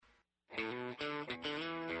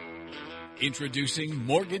Introducing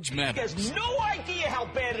Mortgage Matters. He has no idea how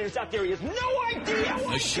bad it is out there. He has no idea.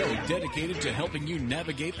 A show dedicated to helping you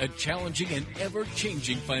navigate a challenging and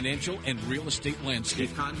ever-changing financial and real estate landscape.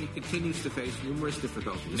 The economy continues to face numerous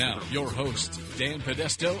difficulties. Now, your hosts, Dan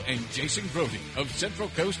Podesto and Jason Brody of Central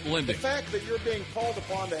Coast Lending. The fact that you're being called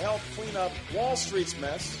upon to help clean up Wall Street's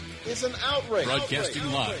mess is an outrage.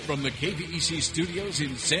 Broadcasting live from the KVEC studios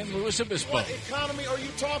in San Luis Obispo. What economy are you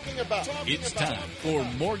talking about? It's time for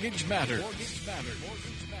Mortgage Matters.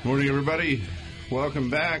 Morning, everybody.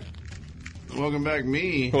 Welcome back. Welcome back,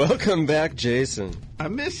 me. Welcome back, Jason. I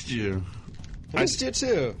missed you. I missed you,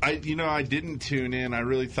 too. I didn't tune in. I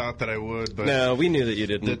really thought that I would, but no, we knew that you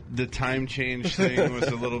didn't. The time change thing was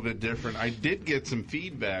a little bit different. I did get some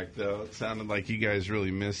feedback, though. It sounded like you guys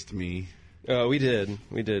really missed me. Oh, we did.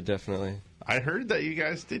 We did, definitely. I heard that you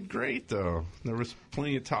guys did great, though. There was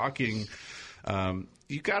plenty of talking.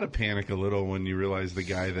 You got to panic a little when you realize the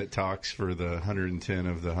guy that talks for the 110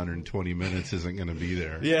 of the 120 minutes isn't going to be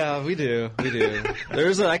there. Yeah, we do. We do.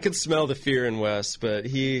 I could smell the fear in Wes, but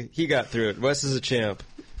he got through it. Wes is a champ.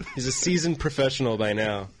 He's a seasoned professional by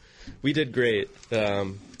now. We did great.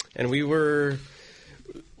 And we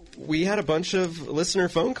had a bunch of listener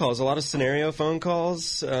phone calls, a lot of scenario phone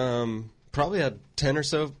calls. Probably had 10 or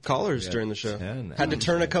so callers during the show. 10. Had to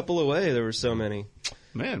turn a couple away. There were so many.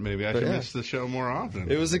 Man, maybe I should miss the show more often.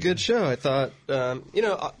 It was a good show. I thought,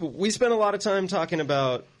 we spent a lot of time talking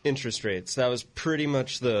about interest rates. That was pretty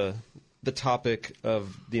much the topic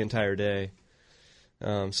of the entire day.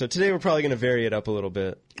 So today we're probably going to vary it up a little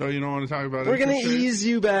bit. Oh, you don't want to talk about it? We're going to ease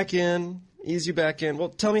you back in. Well,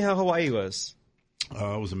 tell me how Hawaii was.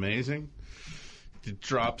 It was amazing. It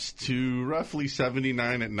drops to roughly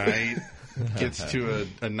 79 at night. Gets to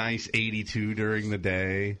a nice 82 during the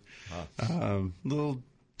day. Little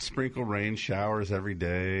sprinkle rain showers every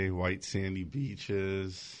day. White sandy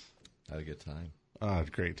beaches. Had a good time. Oh,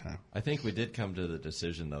 great time. I think we did come to the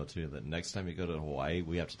decision, though, too, that next time you go to Hawaii,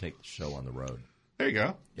 we have to take the show on the road. There you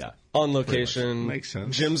go. Yeah. On location. Makes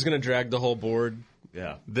sense. Jim's going to drag the whole board.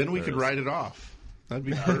 Yeah. Then we could write it off. That'd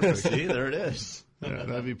be perfect. See, there it is. Yeah,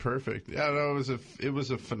 that'd be perfect. Yeah, no, it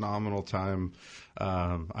was a phenomenal time.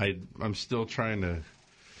 I'm still trying to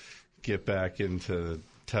get back into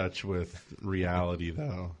touch with reality,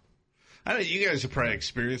 though. I know you guys have probably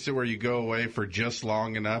experienced it where you go away for just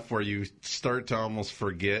long enough where you start to almost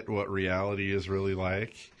forget what reality is really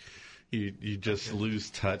like. You just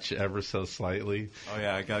lose touch ever so slightly. Oh,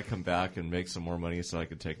 yeah, I got to come back and make some more money so I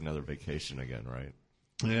can take another vacation again, right?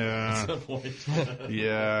 Yeah. At some point.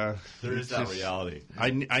 Yeah. There is that reality.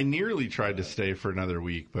 I nearly tried to stay for another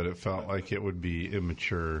week, but it felt like it would be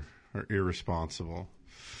immature or irresponsible.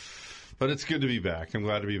 But it's good to be back. I'm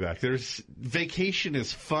glad to be back. Vacation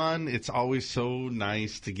is fun. It's always so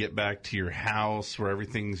nice to get back to your house where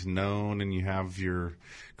everything's known and you have your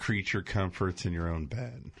creature comforts in your own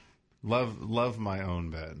bed. Love my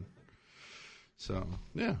own bed. So,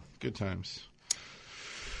 yeah, good times.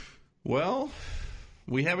 Well,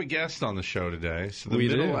 we have a guest on the show today. So the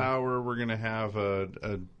middle hour, we're going to have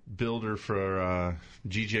a builder for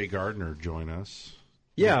GJ Gardner join us.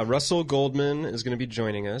 Yeah, Russell Goldman is going to be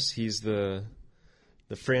joining us. He's the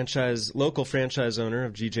local franchise owner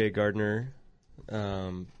of GJ Gardner.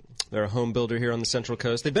 They're a home builder here on the Central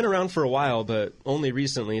Coast. They've been around for a while, but only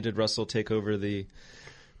recently did Russell take over the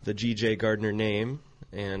GJ Gardner name.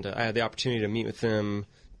 And I had the opportunity to meet with him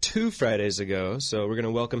 2 Fridays ago. So we're going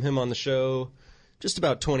to welcome him on the show just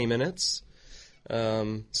about 20 minutes.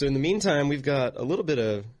 So in the meantime, we've got a little bit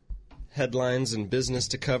of headlines and business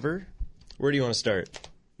to cover. Where do you want to start?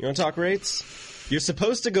 You want to talk rates? You're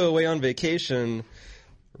supposed to go away on vacation.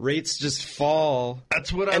 Rates just fall.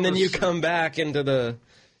 That's what and then you come back into the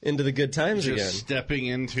good times just again. Stepping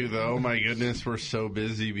into the, oh my goodness, we're so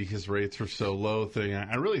busy because rates were so low thing.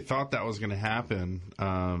 I really thought that was going to happen.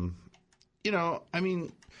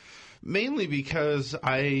 Mainly because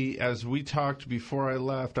as we talked before I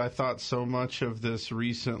left, I thought so much of this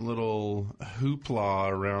recent little hoopla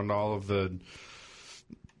around all of the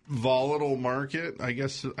volatile market. I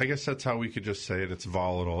guess that's how we could just say it. It's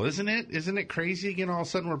volatile, isn't it? Isn't it crazy? Again, all of a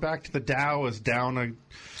sudden we're back to the Dow is down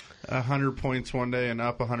 100 points one day and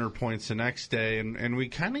up 100 points the next day, and we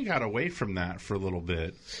kind of got away from that for a little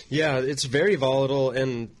bit. Yeah, it's very volatile,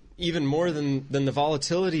 and even more than the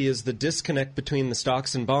volatility is the disconnect between the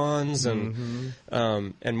stocks and bonds and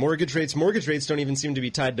mortgage rates. Mortgage rates don't even seem to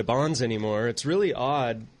be tied to bonds anymore. It's really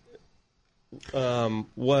odd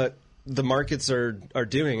what the markets are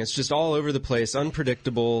doing. It's just all over the place,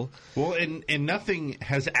 unpredictable. Well, and nothing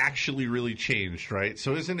has actually really changed, right?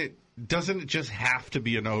 So doesn't it just have to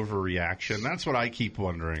be an overreaction? That's what I keep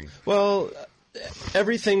wondering. Well,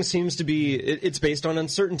 everything seems to be it's based on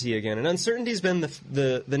uncertainty again, and uncertainty's been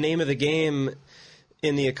the name of the game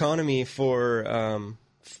in the economy for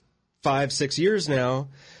 5-6 years now.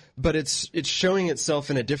 But it's showing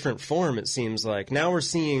itself in a different form, it seems like. Now we're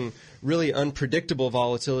seeing really unpredictable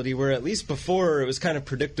volatility, where at least before it was kind of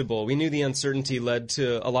predictable. We knew the uncertainty led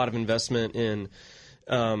to a lot of investment in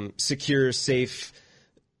secure, safe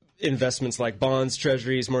investments like bonds,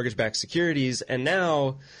 treasuries, mortgage-backed securities. And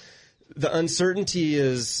now the uncertainty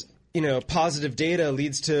is, positive data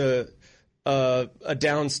leads to a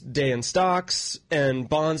down day in stocks and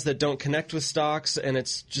bonds that don't connect with stocks, and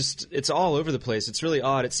it's all over the place. It's really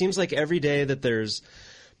odd. It seems like every day that there's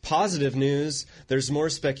positive news, there's more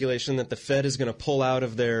speculation that the Fed is going to pull out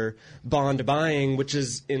of their bond buying, which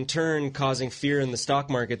is in turn causing fear in the stock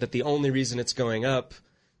market that the only reason it's going up,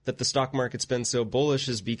 that the stock market's been so bullish,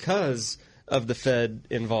 is because of the Fed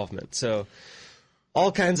involvement. So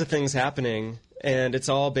all kinds of things happening, and it's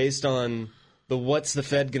all based on what's the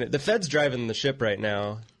Fed going to... The Fed's driving the ship right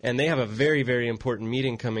now, and they have a very, very important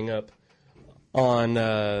meeting coming up on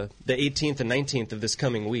the 18th and 19th of this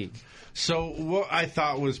coming week. So what I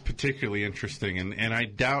thought was particularly interesting, and I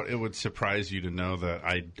doubt it would surprise you to know that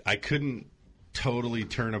I couldn't totally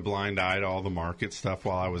turn a blind eye to all the market stuff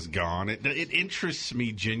while I was gone. It interests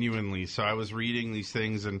me genuinely. So I was reading these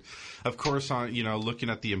things, and of course, looking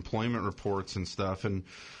at the employment reports and stuff, and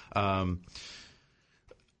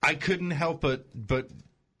I couldn't help but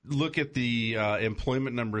look at the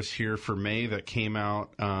employment numbers here for May that came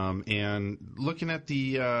out, and looking at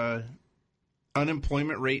the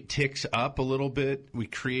unemployment rate ticks up a little bit. We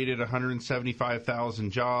created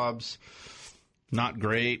 175,000 jobs. Not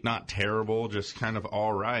great, not terrible, just kind of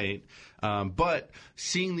all right. But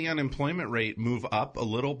seeing the unemployment rate move up a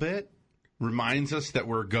little bit reminds us that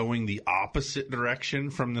we're going the opposite direction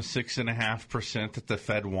from the 6.5% that the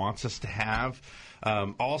Fed wants us to have.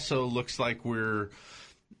 Also looks like we're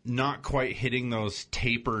not quite hitting those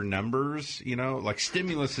taper numbers. Like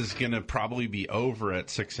stimulus is going to probably be over at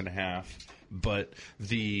 6.5%, but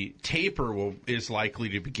the taper is likely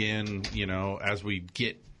to begin, as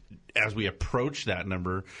we approach that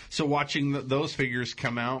number. So watching those figures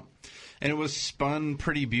come out, and it was spun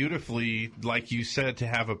pretty beautifully, like you said, to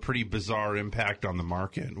have a pretty bizarre impact on the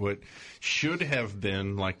market. What should have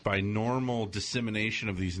been, like by normal dissemination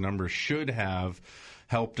of these numbers, should have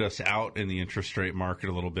helped us out in the interest rate market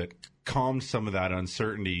a little bit, calmed some of that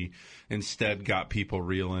uncertainty, instead got people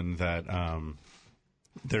reeling that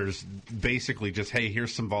there's basically just, hey,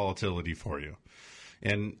 here's some volatility for you.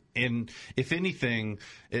 And if anything,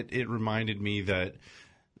 it reminded me that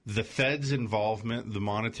the Fed's involvement, the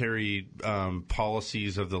monetary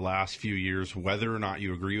policies of the last few years, whether or not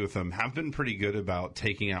you agree with them, have been pretty good about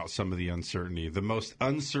taking out some of the uncertainty. The most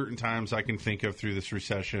uncertain times I can think of through this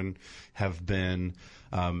recession have been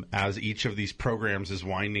as each of these programs is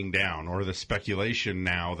winding down, or the speculation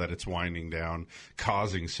now that it's winding down,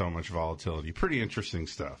 causing so much volatility. Pretty interesting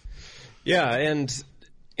stuff. Yeah, and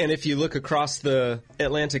if you look across the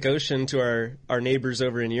Atlantic Ocean to our neighbors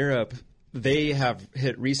over in Europe, they have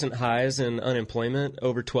hit recent highs in unemployment,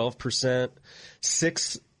 over 12%,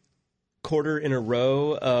 6 quarter in a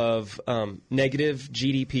row of negative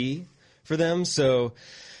GDP for them. So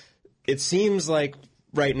it seems like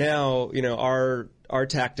right now, our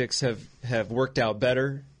tactics have worked out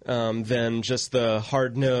better than just the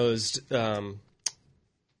hard-nosed.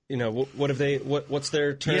 What's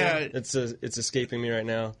their term? Yeah. It's escaping me right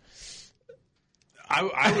now.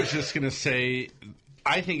 I was just going to say,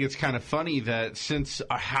 I think it's kind of funny that since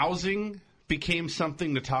housing became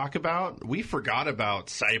something to talk about, we forgot about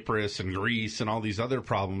Cyprus and Greece and all these other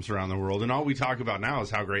problems around the world, and all we talk about now is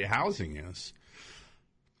how great housing is.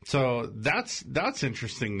 So that's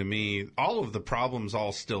interesting to me. All of the problems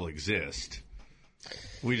all still exist.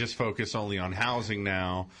 We just focus only on housing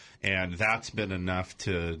now, and that's been enough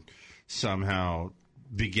to somehow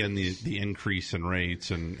begin the increase in rates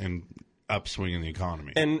and upswing in the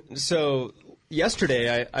economy. And so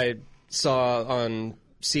yesterday I saw on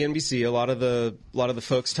CNBC a lot of the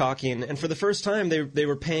folks talking, and for the first time they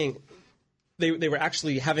were paying. They were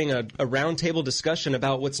actually having a roundtable discussion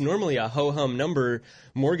about what's normally a ho-hum number,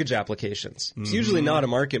 mortgage applications. It's usually not a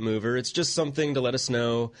market mover. It's just something to let us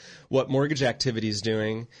know what mortgage activity is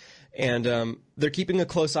doing. And they're keeping a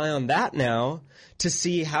close eye on that now to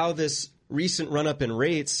see how this recent run-up in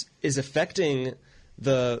rates is affecting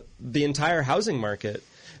the entire housing market.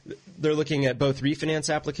 They're looking at both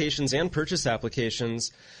refinance applications and purchase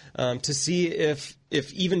applications to see if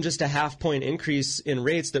even just a half-point increase in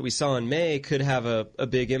rates that we saw in May could have a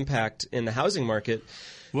big impact in the housing market.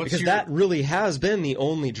 Because that really has been the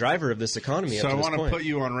only driver of this economy up to this point. So I want to put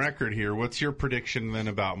you on record here. What's your prediction then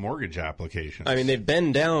about mortgage applications? I mean, they've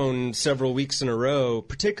been down several weeks in a row,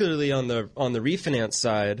 particularly on the refinance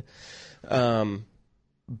side.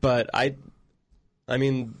 But I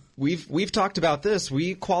mean, we've talked about this.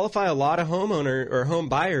 We qualify a lot of homeowner or home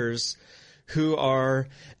buyers who are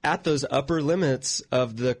at those upper limits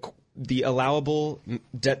of the allowable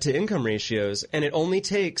debt to income ratios, and it only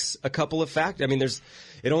takes a couple of factors. I mean,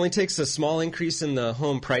 it only takes a small increase in the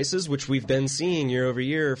home prices, which we've been seeing year over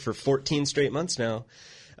year for 14 straight months now,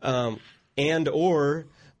 and or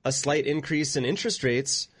a slight increase in interest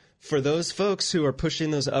rates for those folks who are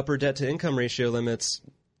pushing those upper debt to income ratio limits.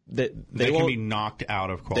 That they can be knocked out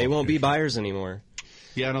of qualification. They won't be buyers anymore.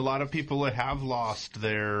 Yeah, and a lot of people have lost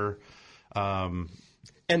their. And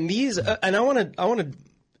these, and I want to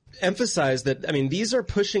emphasize that. I mean, these are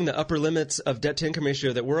pushing the upper limits of debt to income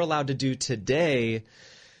ratio that we're allowed to do today.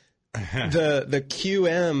 The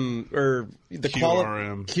QM or the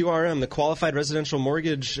QRM, the qualified residential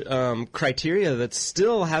mortgage criteria that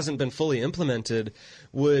still hasn't been fully implemented,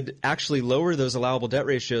 would actually lower those allowable debt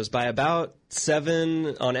ratios by about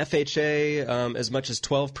 7 on FHA, as much as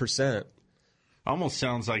 12%. Almost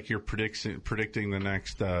sounds like you're predicting the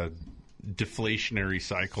next deflationary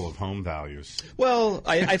cycle of home values. Well,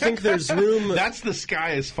 I think there's room. That's the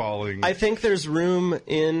sky is falling. I think there's room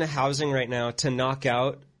in housing right now to knock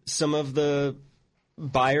out some of the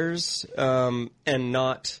buyers and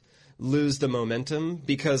not lose the momentum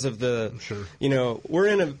because of the,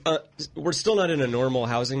 we're still not in a normal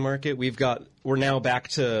housing market. We're now back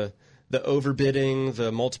to the overbidding,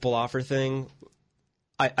 the multiple offer thing.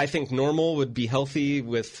 I think normal would be healthy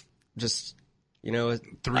with just, 3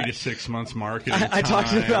 to 6 months marketing time. I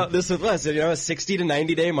talked about this with Les, a 60 to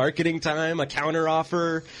 90 day marketing time, a counter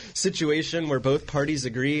offer situation where both parties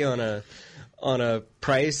agree on a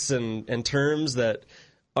price and terms that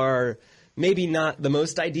are maybe not the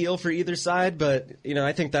most ideal for either side, but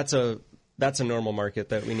I think that's a normal market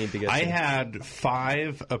that we need to get to. I had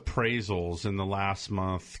 5 appraisals in the last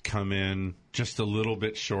month come in just a little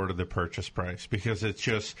bit short of the purchase price because it's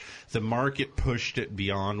just the market pushed it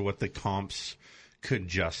beyond what the comps could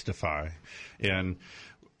justify. And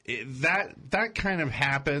that kind of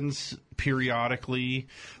happens periodically.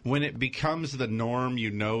 When it becomes the norm,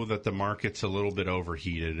 that the market's a little bit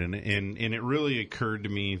overheated. And it really occurred to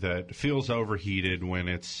me that it feels overheated when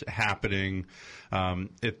it's happening.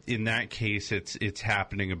 In that case, it's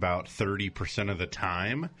happening about 30% of the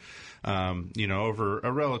time, over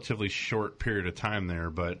a relatively short period of time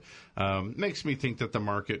there. But makes me think that the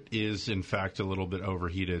market is, in fact, a little bit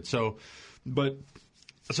overheated. So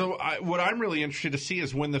what I'm really interested to see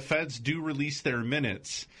is when the feds do release their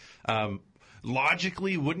minutes,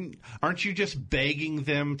 logically, aren't you just begging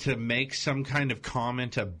them to make some kind of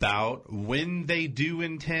comment about when they do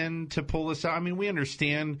intend to pull this out? I mean, we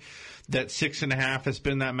understand that 6.5 has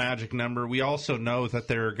been that magic number. We also know that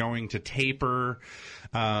they're going to taper.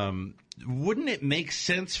 Wouldn't it make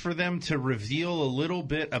sense for them to reveal a little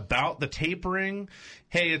bit about the tapering?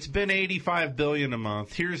 Hey, it's been $85 billion a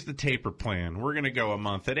month. Here's the taper plan. We're going to go a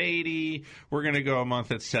month at 80. We're going to go a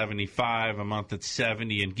month at 75, a month at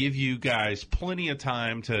 70, and give you guys plenty of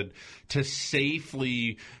time to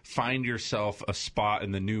safely find yourself a spot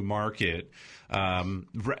in the new market.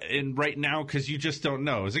 And right now, because you just don't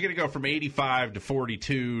know, is it going to go from 85 to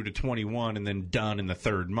 42 to 21 and then done in the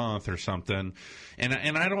third month or something?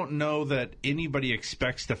 And I don't know that anybody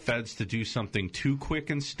expects the feds to do something too quick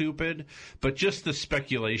and stupid, but just the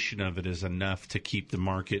speculation of it is enough to keep the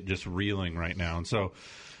market just reeling right now. And so,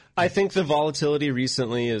 I think the volatility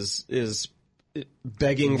recently is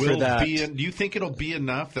begging for that. Do you think it'll be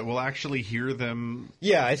enough that we'll actually hear them?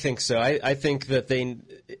 Yeah, I think so. I think that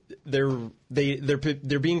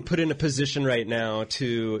they're being put in a position right now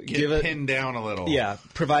to get pinned down a little. Yeah,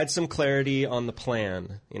 provide some clarity on the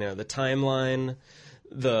plan. The timeline,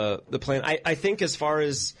 the plan. I think as far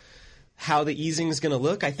as how the easing is going to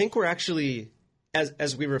look, I think we're actually,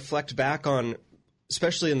 as we reflect back on,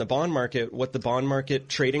 especially in the bond market, what the bond market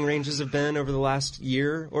trading ranges have been over the last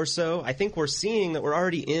year or so, I think we're seeing that we're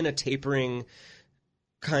already in a tapering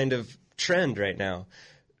kind of trend right now.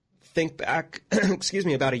 Think back,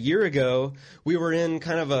 about a year ago, we were in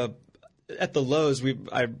kind of at the lows.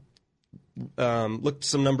 I looked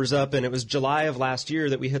some numbers up, and it was July of last year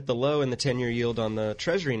that we hit the low in the 10-year yield on the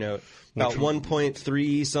Treasury note, about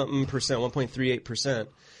 1.3 something percent, 1.38%.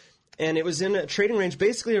 And it was in a trading range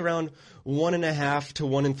basically around 1.5 to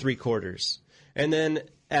 1 3/4. And then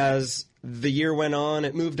as the year went on,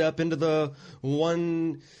 it moved up into the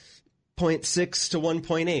 1.25 1.6 to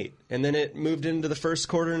 1.8, and then it moved into the first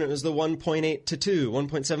quarter and it was the 1.8 to 2,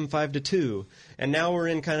 1.75 to 2, and now we're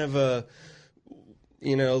in kind of a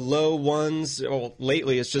low ones. Well,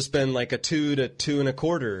 lately it's just been like a 2 to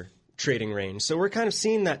 2.25 trading range. So we're kind of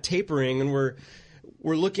seeing that tapering, and we're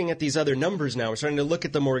looking at these other numbers now. We're starting to look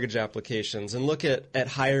at the mortgage applications and look at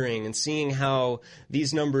hiring and seeing how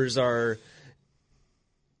these numbers are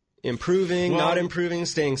improving, not improving,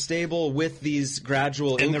 staying stable with these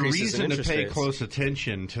gradual increases in interest rates. And the reason to pay close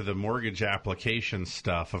attention to the mortgage application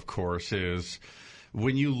stuff, of course, is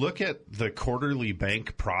when you look at the quarterly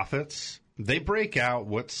bank profits, they break out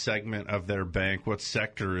what segment of their bank, what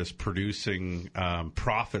sector is producing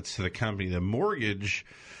profits to the company. The mortgage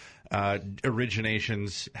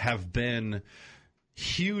originations have been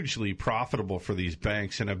hugely profitable for these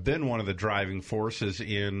banks and have been one of the driving forces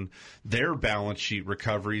in their balance sheet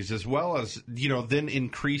recoveries, as well as, then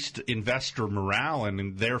increased investor morale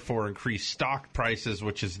and therefore increased stock prices,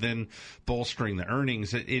 which is then bolstering the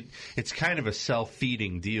earnings. It's kind of a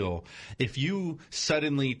self-feeding deal. If you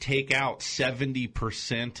suddenly take out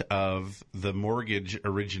 70% of the mortgage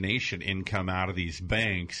origination income out of these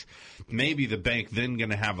banks, maybe the bank then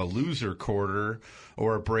going to have a loser quarter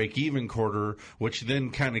or a break-even quarter, which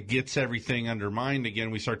then kind of gets everything undermined again.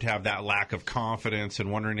 We start to have that lack of confidence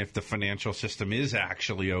and wondering if the financial system is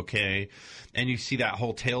actually okay. And you see that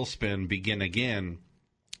whole tailspin begin again.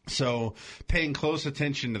 So paying close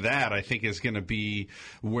attention to that, I think, is going to be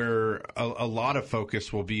where a lot of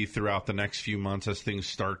focus will be throughout the next few months as things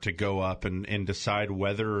start to go up and decide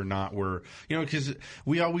whether or not we're, because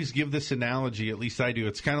we always give this analogy, at least I do.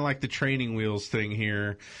 It's kind of like the training wheels thing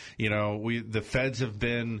here. The feds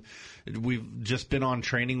we've just been on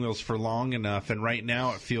training wheels for long enough, and right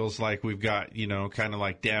now it feels like we've got, kind of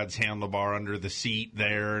like dad's handlebar under the seat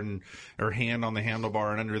there, or hand on the handlebar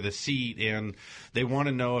and under the seat, and they want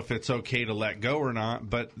to know if it's okay to let go or not.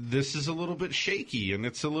 But this is a little bit shaky and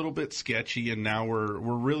it's a little bit sketchy, and now we're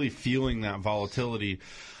really feeling that volatility.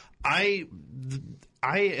 I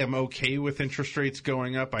am okay with interest rates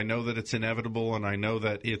going up. I know that it's inevitable, and I know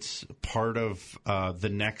that it's part of the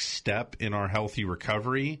next step in our healthy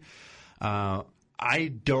recovery.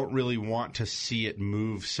 I don't really want to see it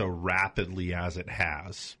move so rapidly as it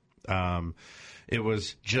has. It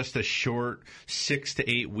was just a short 6 to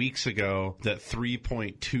 8 weeks ago that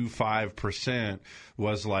 3.25%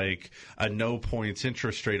 was like a no points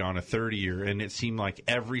interest rate on a 30-year. And it seemed like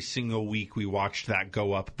every single week we watched that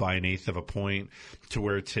go up by 1/8 of a point to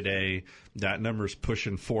where today that number's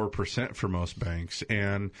pushing 4% for most banks.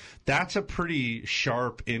 And that's a pretty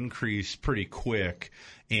sharp increase pretty quick.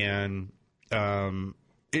 And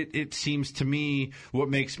it seems to me, what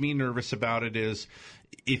makes me nervous about it is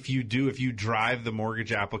if you drive the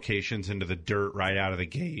mortgage applications into the dirt right out of the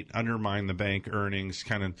gate, undermine the bank earnings,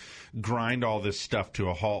 kind of grind all this stuff to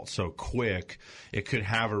a halt so quick, it could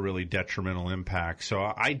have a really detrimental impact.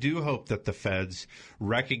 So I do hope that the feds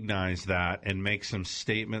recognize that and make some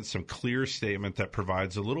clear statement that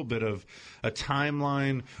provides a little bit of a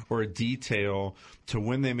timeline or a detail to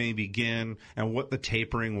when they may begin and what the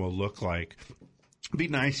tapering will look like. It'd be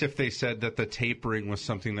nice if they said that the tapering was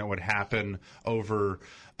something that would happen over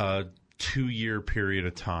a 2-year period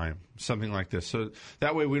of time, something like this. So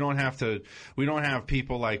that way we don't have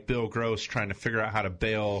people like Bill Gross trying to figure out how to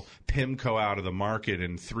bail PIMCO out of the market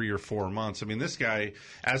in 3 or 4 months. I mean, this guy,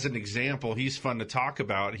 as an example, he's fun to talk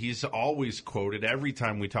about. He's always quoted every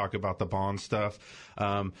time we talk about the bond stuff.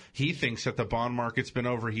 He thinks that the bond market's been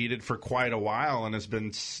overheated for quite a while and has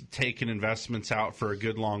been taking investments out for a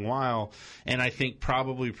good long while. And I think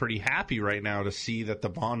probably pretty happy right now to see that the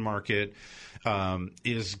bond market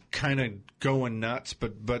is kind of going nuts,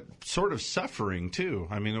 but sort of suffering too.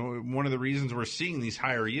 I mean, one of the reasons we're seeing these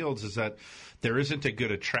higher yields is that there isn't a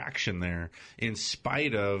good attraction there, in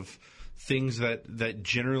spite of things that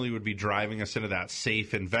generally would be driving us into that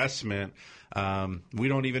safe investment. We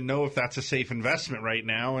don't even know if that's a safe investment right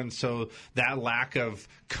now, and so that lack of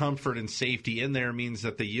comfort and safety in there means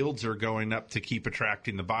that the yields are going up to keep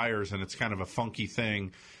attracting the buyers, and it's kind of a funky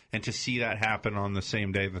thing. And to see that happen on the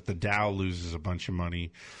same day that the Dow loses a bunch of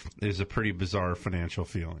money is a pretty bizarre financial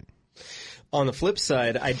feeling. On the flip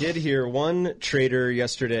side, I did hear one trader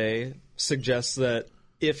yesterday suggest that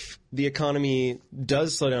if the economy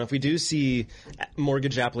does slow down, if we do see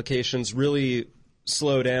mortgage applications really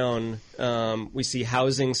slow down, we see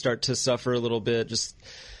housing start to suffer a little bit, just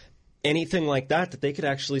anything like that they could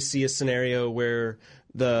actually see a scenario where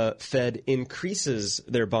the Fed increases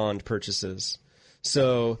their bond purchases.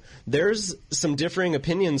 So there's some differing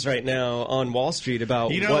opinions right now on Wall Street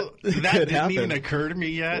about what that could didn't happen. even occur to me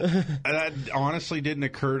yet. That honestly didn't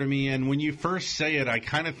occur to me. And when you first say it, I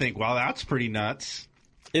kind of think, wow, that's pretty nuts.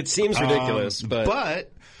 It seems ridiculous,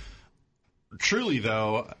 but truly,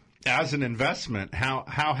 though, as an investment, how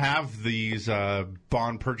have these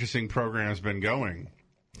bond purchasing programs been going?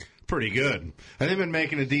 Pretty good. And they've been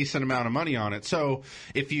making a decent amount of money on it. So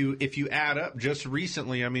if you add up just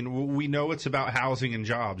recently, I mean, we know it's about housing and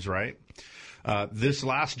jobs, right? This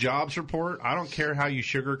last jobs report, I don't care how you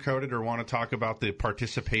sugarcoat it or want to talk about the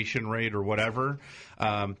participation rate or whatever.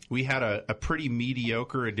 We had a pretty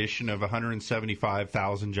mediocre addition of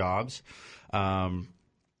 175,000 jobs.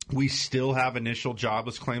 We still have initial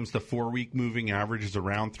jobless claims. The 4-week moving average is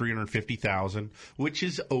around 350,000, which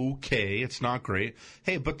is okay. It's not great.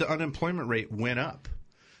 Hey, but the unemployment rate went up.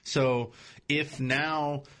 So if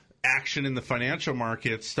now action in the financial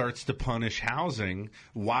market starts to punish housing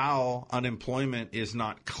while unemployment is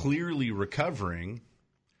not clearly recovering,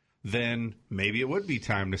 then maybe it would be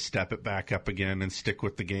time to step it back up again and stick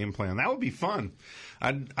with the game plan. That would be fun.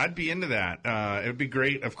 I'd be into that. It would be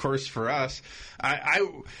great, of course, for us.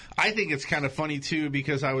 I think it's kind of funny, too,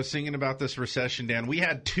 because I was thinking about this recession, Dan. We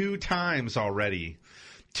had 2 times already.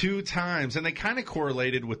 2 times. And they kind of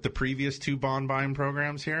correlated with the previous 2 bond buying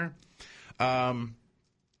programs here.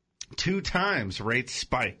 2 times rates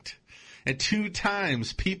spiked. And 2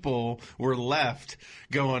 times people were left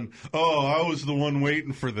going, oh, I was the one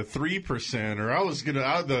waiting for the 3%, or I was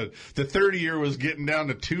the 30-year was getting down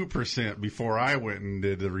to 2% before I went and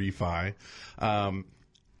did the refi.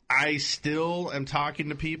 I still am talking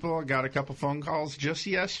to people. I got a couple phone calls just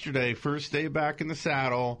yesterday, first day back in the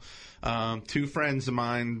saddle. 2 friends of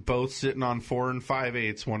mine, both sitting on 4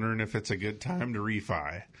 5/8, wondering if it's a good time to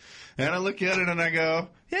refi. And I look at it and I go,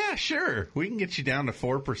 yeah, sure. We can get you down to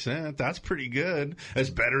 4%. That's pretty good. That's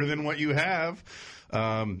better than what you have.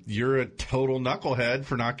 You're a total knucklehead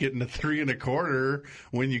for not getting to 3 1/4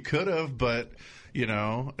 when you could have, but, you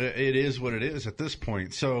know, it is what it is at this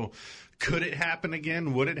point. So could it happen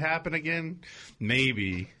again? Would it happen again?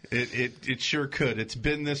 Maybe. It sure could. It's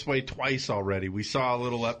been this way twice already. We saw a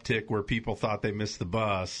little uptick where people thought they missed the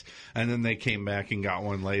bus, and then they came back and got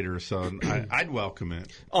one later. So I'd welcome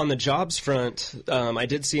it. On the jobs front, I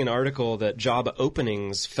did see an article that job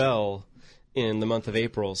openings fell in the month of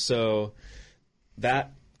April. So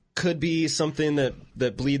that could be something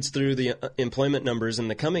that bleeds through the employment numbers in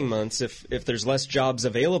the coming months. If there's less jobs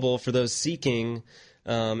available for those seeking,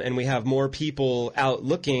 and we have more people out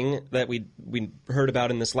looking that we heard about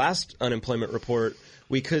in this last unemployment report,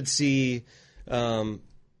 we could see some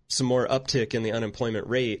more uptick in the unemployment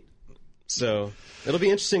rate. So it'll be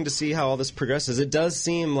interesting to see how all this progresses. It does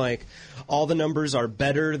seem like all the numbers are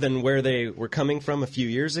better than where they were coming from a few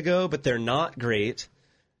years ago, but they're not great.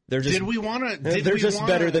 They're just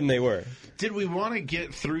better than they were. Did we want to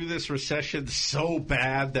get through this recession so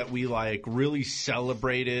bad that we really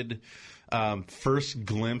celebrated first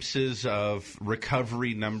glimpses of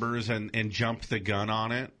recovery numbers and jumped the gun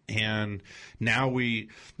on it? And now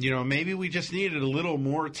maybe we just needed a little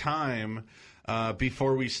more time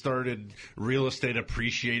before we started real estate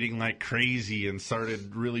appreciating like crazy and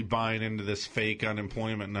started really buying into this fake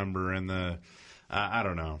unemployment number and I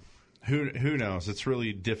don't know. Who knows? It's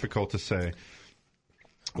really difficult to say.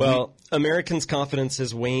 Well, Americans' confidence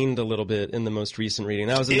has waned a little bit in the most recent reading.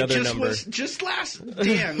 That was another number.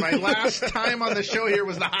 Dan, my last time on the show here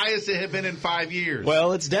was the highest it had been in 5 years.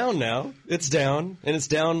 Well, it's down now. It's down, and it's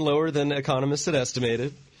down lower than economists had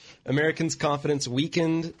estimated. American confidence in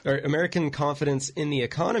the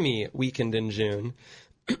economy weakened in June.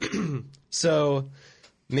 So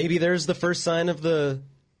maybe there's the first sign of the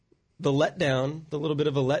letdown, the little bit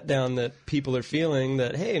of a letdown that people are feeling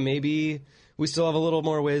that, hey, maybe we still have a little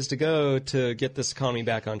more ways to go to get this economy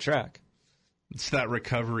back on track. It's that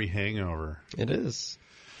recovery hangover. It is.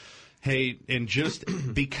 Hey, and just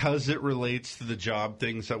because it relates to the job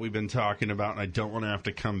things that we've been talking about, and I don't want to have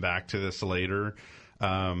to come back to this later,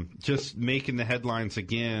 just making the headlines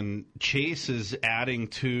again, Chase is adding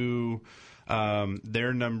to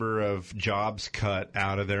their number of jobs cut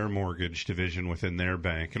out of their mortgage division within their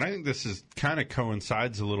bank. And I think this is kind of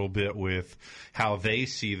coincides a little bit with how they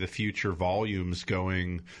see the future volumes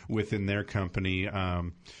going within their company.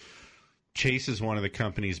 Chase is one of the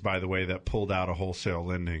companies, by the way, that pulled out of wholesale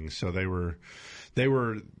lending. So they were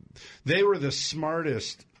the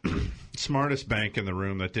smartest bank in the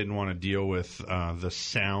room that didn't want to deal with the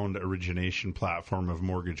sound origination platform of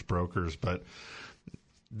mortgage brokers. But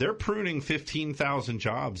they're pruning 15,000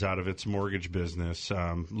 jobs out of its mortgage business,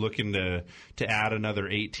 looking to add another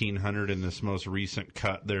 1,800 in this most recent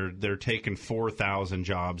cut. They're taking 4,000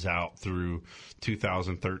 jobs out through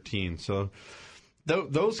 2013. So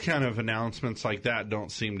those kind of announcements like that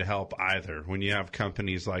don't seem to help either. When you have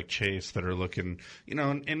companies like Chase that are looking,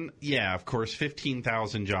 and yeah, of course,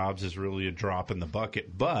 15,000 jobs is really a drop in the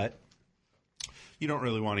bucket, but you don't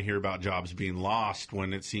really want to hear about jobs being lost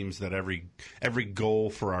when it seems that every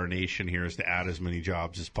goal for our nation here is to add as many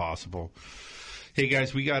jobs as possible. Hey,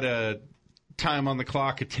 guys, we got a time on the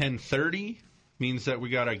clock at 10:30. Means that we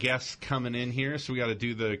got a guest coming in here, so we got to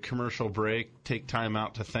do the commercial break, take time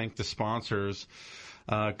out to thank the sponsors.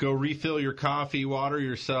 Go refill your coffee, water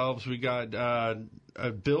yourselves. We got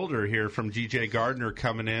a builder here from GJ Gardner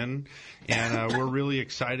coming in, and we're really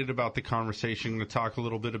excited about the conversation. We're going to talk a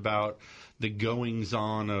little bit about the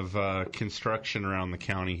goings-on of construction around the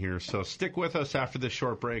county here. So stick with us after this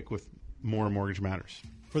short break with more Mortgage Matters.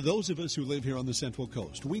 For those of us who live here on the Central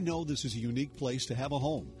Coast, we know this is a unique place to have a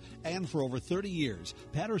home. And for over 30 years,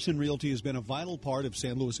 Patterson Realty has been a vital part of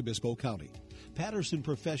San Luis Obispo County. Patterson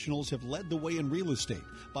professionals have led the way in real estate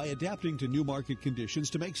by adapting to new market conditions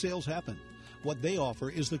to make sales happen. What they offer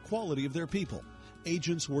is the quality of their people,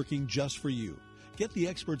 agents working just for you. Get the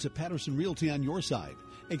experts at Patterson Realty on your side.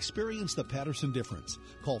 Experience the Patterson difference.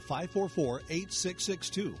 Call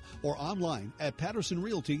 544-8662 or online at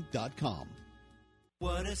pattersonrealty.com.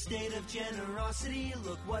 What a state of generosity,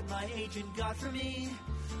 look what my agent got for me,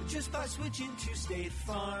 just by switching to State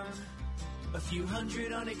Farm. A few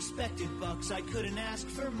hundred unexpected bucks, I couldn't ask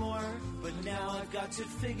for more, but now I've got to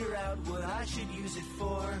figure out what I should use it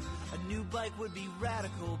for. A new bike would be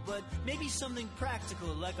radical, but maybe something practical,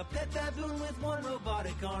 like a pet baboon with one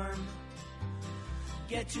robotic arm.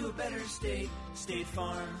 Get to a better state, State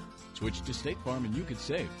Farm. Switch to State Farm and you could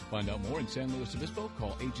save. Find out more in San Luis Obispo.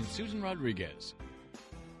 Call Agent Susan Rodriguez.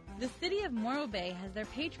 The city of Morro Bay has their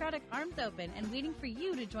patriotic arms open and waiting for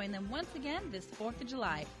you to join them once again this 4th of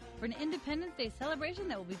July for an Independence Day celebration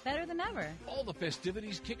that will be better than ever. All the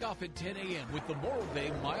festivities kick off at 10 a.m. with the Morro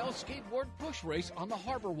Bay Mile Skateboard Push Race on the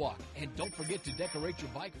Harbor Walk. And don't forget to decorate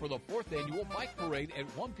your bike for the 4th Annual Bike Parade at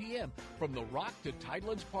 1 p.m. from the Rock to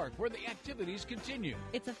Tidelands Park, where the activities continue.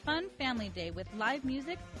 It's a fun family day with live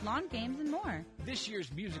music, lawn games, and more. This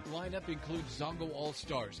year's music lineup includes Zongo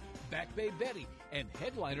All-Stars, Back Bay Betty, and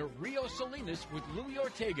headliner Rio Salinas with Louis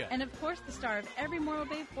Ortega. And of course, the star of every Morro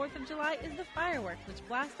Bay 4th of July is the fireworks, which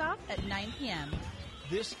blast off at 9 p.m.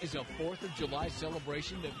 This is a 4th of July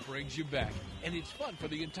celebration that brings you back, and it's fun for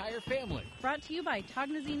the entire family. Brought to you by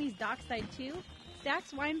Tognazini's Dockside 2,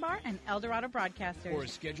 Stack's Wine Bar, and Eldorado Broadcasters. For a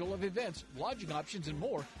schedule of events, lodging options, and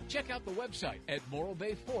more, check out the website at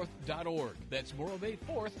morrowbay4th.org. That's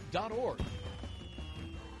morrowbay4th.org.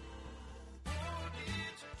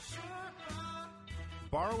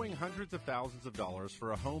 Borrowing hundreds of thousands of dollars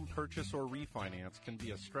for a home purchase or refinance can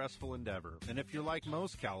be a stressful endeavor. And if you're like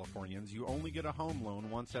most Californians, you only get a home loan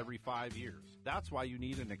once every 5 years. That's why you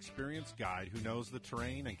need an experienced guide who knows the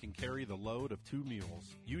terrain and can carry the load of 2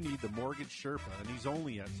 mules. You need the Mortgage Sherpa, and he's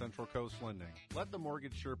only at Central Coast Lending. Let the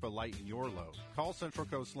Mortgage Sherpa lighten your load. Call Central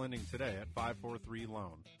Coast Lending today at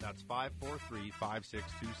 543-LOAN. That's 543-5626.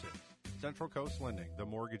 Central Coast Lending, the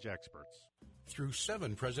mortgage experts. Through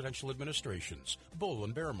 7 presidential administrations, bull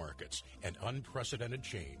and bear markets, and unprecedented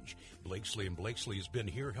change, Blakesley & Blakesley has been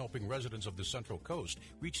here helping residents of the Central Coast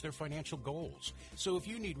reach their financial goals. So if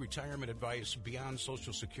you need retirement advice beyond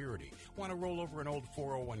Social Security, want to roll over an old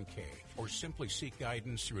 401k, or simply seek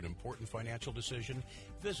guidance through an important financial decision,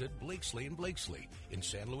 visit Blakesley & Blakesley in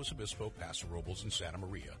San Luis Obispo, Paso Robles, and Santa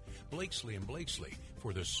Maria. Blakesley & Blakesley,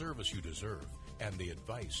 for the service you deserve and the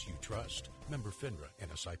advice you trust. Member FINRA and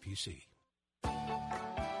SIPC.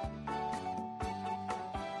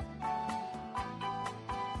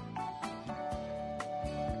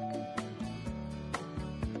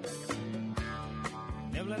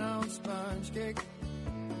 Nibbling on sponge cake,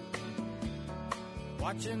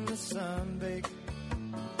 watching the sun bake.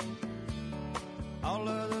 All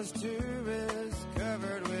of this tube is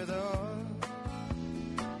covered with oil.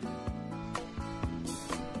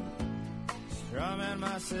 Strumming my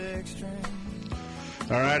 6-string.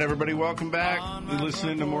 All right, everybody, welcome back. You're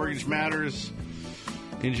listening to Mortgage Matters.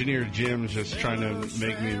 Engineer Jim's just trying to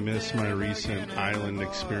make me miss my recent island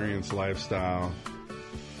experience lifestyle.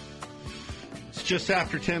 It's just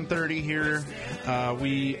after 10:30 here.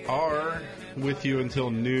 We are with you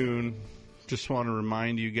until noon. Just want to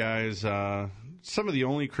remind you guys, some of the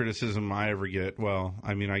only criticism I ever get, well,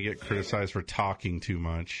 I mean, I get criticized for talking too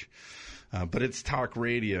much. But it's talk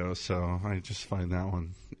radio, so I just find that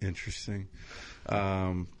one interesting.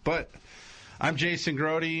 But I'm Jason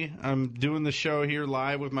Grody. I'm doing the show here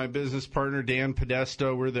live with my business partner, Dan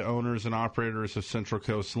Podesto. We're the owners and operators of Central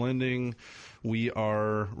Coast Lending. We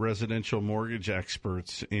are residential mortgage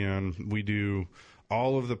experts, and we do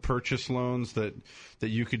all of the purchase loans that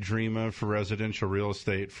you could dream of for residential real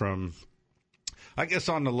estate, from, I guess,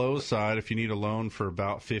 on the low side, if you need a loan for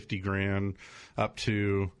about $50,000 up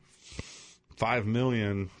to $5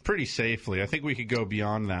 million pretty safely. I think we could go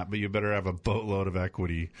beyond that, but you better have a boatload of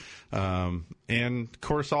equity. And of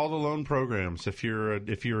course, all the loan programs. If you're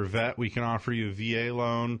a vet, we can offer you a VA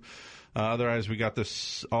loan. Otherwise, we got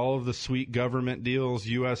all of the sweet government deals,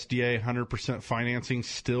 USDA 100% financing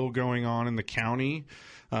still going on in the county,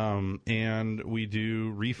 and we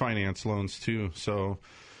do refinance loans too. So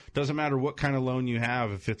doesn't matter what kind of loan you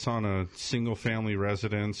have, if it's on a single-family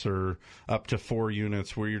residence or up to 4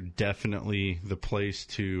 units, we're definitely the place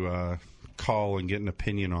to call and get an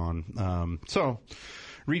opinion on. So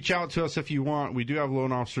reach out to us if you want. We do have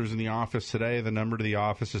loan officers in the office today. The number to the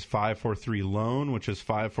office is 543-LOAN, which is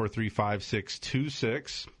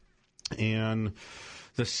 543-5626. And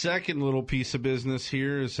the second little piece of business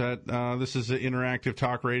here is that this is an interactive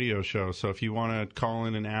talk radio show. So if you want to call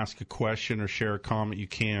in and ask a question or share a comment, you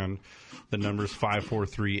can. The number is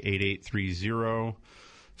 543-8830,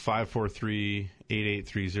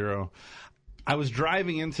 543-8830. I was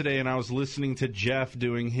driving in today, and I was listening to Jeff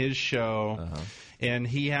doing his show, and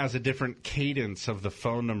he has a different cadence of the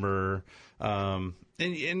phone number. And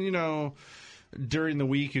you know, during the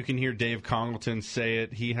week, you can hear Dave Congleton say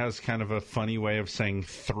it. He has kind of a funny way of saying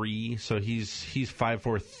 3, so he's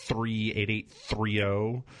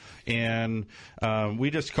 543-8830, and we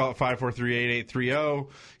just call it 543-8830.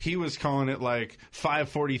 He was calling it like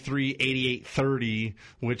 543-8830,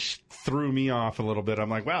 which threw me off a little bit. I'm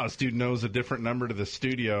like, wow, this dude knows a different number to the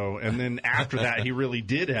studio. And then after that, he really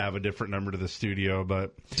did have a different number to the studio.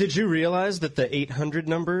 But did you realize that the 800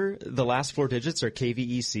 number, the last 4 digits, are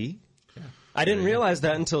KVEC? I didn't realize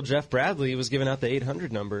that until Jeff Bradley was giving out the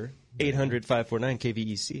 800 number,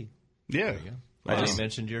 800-549-KVEC. Yeah. You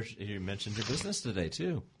mentioned your business today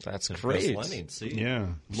too. That's great. Lending, see? Yeah.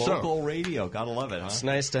 Local radio, gotta love it, huh? It's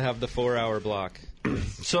nice to have the 4-hour block.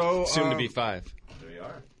 So soon to be 5. There you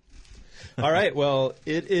are. All right. Well,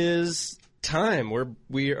 it is time.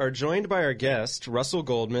 We are joined by our guest, Russell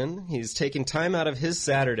Goldman. He's taking time out of his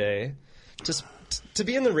Saturday to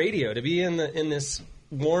be in the radio, to be in this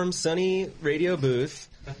warm, sunny radio booth.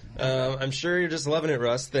 I'm sure you're just loving it,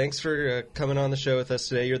 Russ. Thanks for coming on the show with us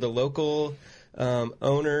today. You're the local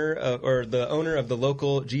owner of the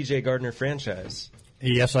local GJ Gardner franchise.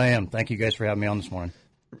 Yes, I am. Thank you guys for having me on this morning.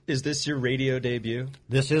 Is this your radio debut?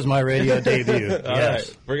 This is my radio debut. Yes. All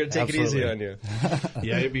right. We're going to take it easy on you.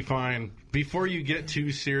 Yeah, it'd be fine. Before you get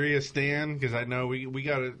too serious, Dan, because I know we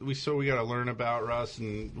gotta learn about Russ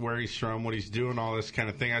and where he's from, what he's doing, all this kind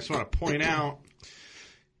of thing. I just want to point out,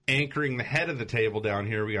 anchoring the head of the table down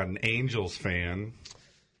here, we got an Angels fan.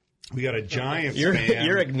 We got a Giants fan.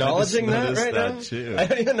 You're acknowledging that right now? Too. I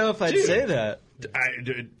don't even know if I'd say that.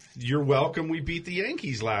 You're welcome. We beat the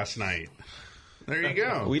Yankees last night. There you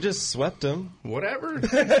go. We just swept them. Whatever.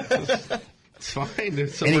 It's fine.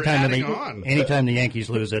 So anytime the Yankees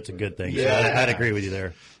lose, that's a good thing. Yeah. So I'd agree with you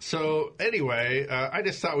there. So anyway, I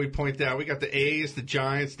just thought we'd point out we got the A's, the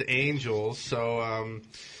Giants, the Angels. So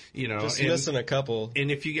just missing a couple.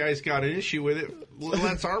 And if you guys got an issue with it,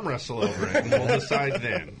 let's arm wrestle over it, and we'll decide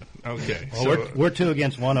then. Okay. Well, we're 2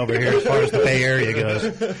 against 1 over here as far as the Bay Area goes.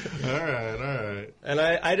 All right. And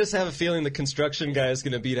I just have a feeling the construction guy is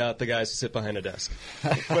going to beat out the guys who sit behind a desk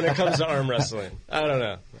when it comes to arm wrestling. I don't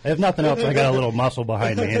know. If nothing else, I got a little muscle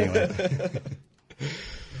behind me anyway.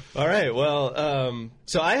 All right. Well,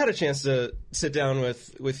 so I had a chance to sit down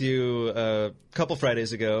with you a couple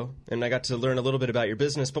Fridays ago, and I got to learn a little bit about your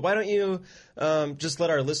business. But why don't you just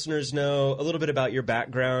let our listeners know a little bit about your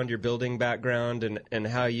background, your building background, and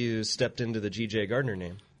how you stepped into the GJ Gardner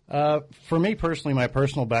name? For me personally, my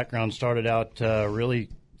personal background started out really,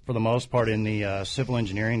 for the most part, in the civil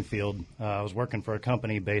engineering field. I was working for a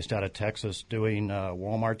company based out of Texas doing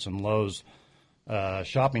Walmarts and Lowe's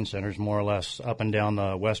shopping centers, more or less, up and down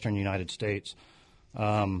the western United States.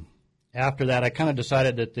 After that, I kind of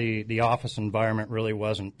decided that the office environment really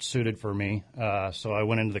wasn't suited for me, so I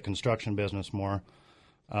went into the construction business more.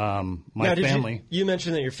 Family. You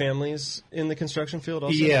mentioned that your family's in the construction field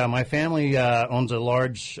also? Yeah, my family owns a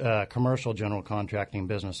large commercial general contracting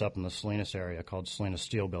business up in the Salinas area called Salinas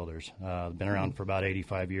Steel Builders. Been around for about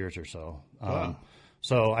 85 years or so. Wow.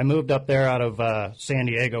 So I moved up there out of San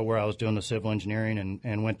Diego, where I was doing the civil engineering,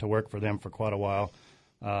 and went to work for them for quite a while.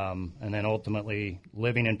 And then ultimately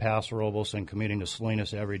living in Paso Robles and commuting to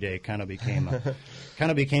Salinas every day kind of became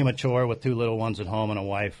a chore with 2 little ones at home and a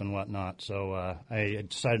wife and whatnot. So I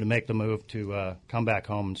decided to make the move to come back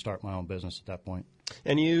home and start my own business at that point.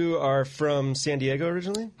 And you are from San Diego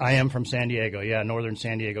originally? I am from San Diego, yeah, northern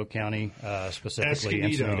San Diego County, specifically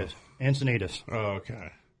Encinitas. Oh,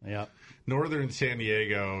 okay. Yeah. Northern San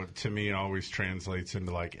Diego, to me, always translates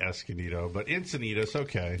into like Escondido, but Encinitas,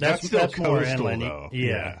 okay. That's still more coastal, inland. though.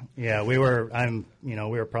 Yeah. We were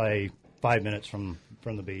probably 5 minutes from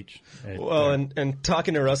the beach. And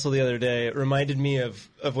talking to Russell the other day, it reminded me of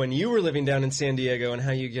when you were living down in San Diego and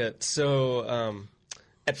how you get so.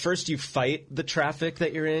 At first, you fight the traffic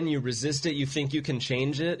that you're in. You resist it. You think you can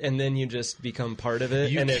change it, and then you just become part of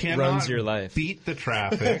it, and it runs your life. Beat the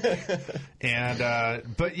traffic,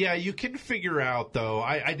 but yeah, you can figure out though.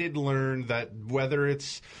 I did learn that whether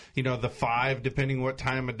it's the 5, depending what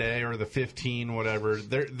time of day, or the 15, whatever,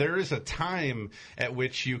 there is a time at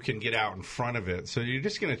which you can get out in front of it. So you're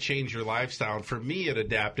just going to change your lifestyle. And for me, it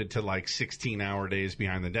adapted to like 16-hour days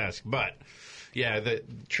behind the desk, but. Yeah, the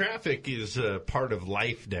traffic is part of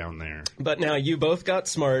life down there. But now you both got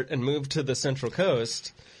smart and moved to the Central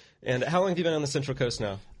Coast. And how long have you been on the Central Coast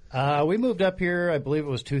now? We moved up here, I believe it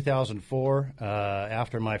was 2004,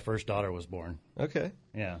 after my first daughter was born. Okay.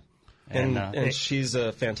 Yeah. And she's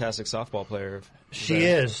a fantastic softball player. She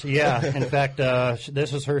is, yeah. In fact,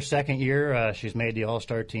 this is her second year. She's made the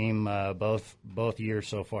All-Star team both years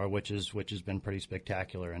so far, which has been pretty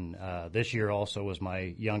spectacular. And this year also was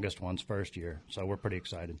my youngest one's first year, so we're pretty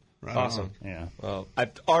excited. Right awesome. On. Yeah. Well,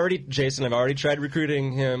 I've already tried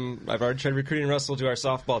recruiting him. I've already tried recruiting Russell to our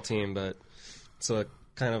softball team, but it's a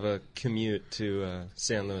kind of a commute to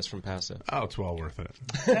San Luis from Paso. Oh, it's well worth it.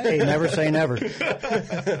 Hey, never say never.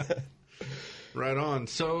 Right on.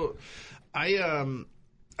 So, I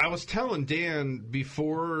was telling Dan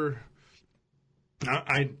before. All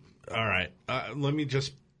right. Let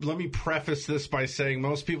me preface this by saying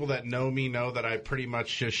most people that know me know that I pretty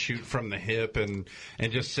much just shoot from the hip and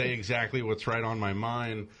just say exactly what's right on my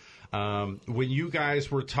mind. When you guys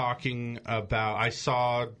were talking about, I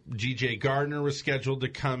saw G.J. Gardner was scheduled to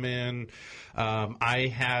come in.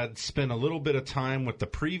 I had spent a little bit of time with the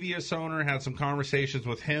previous owner, had some conversations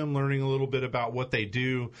with him, learning a little bit about what they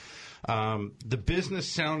do. The business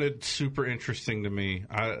sounded super interesting to me.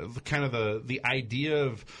 Kind of the idea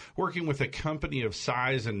of working with a company of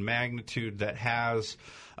size and magnitude that has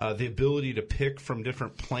the ability to pick from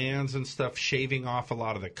different plans and stuff, shaving off a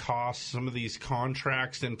lot of the costs, some of these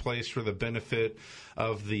contracts in place for the benefit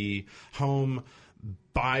of the home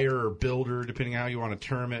buyer or builder, depending on how you want to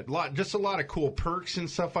term it. Just a lot of cool perks and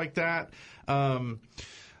stuff like that.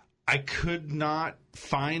 I could not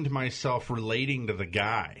find myself relating to the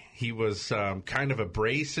guy. He was kind of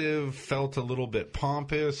abrasive, felt a little bit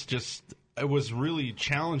pompous, it was really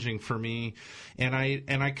challenging for me, and I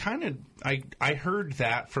heard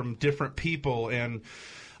that from different people, and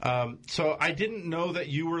so I didn't know that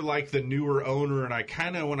you were like the newer owner, and I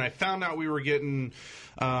kind of, when I found out we were getting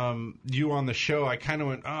you on the show, I kind of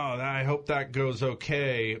went, I hope that goes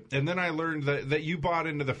okay. And then I learned that you bought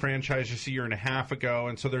into the franchise just a year and a half ago,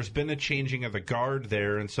 and so there's been a changing of the guard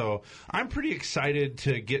there. And so I'm pretty excited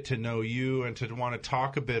to get to know you and to want to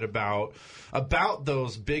talk a bit about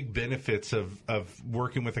those big benefits of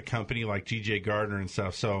working with a company like G.J. Gardner and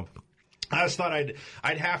stuff. So I just thought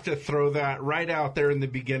I'd have to throw that right out there in the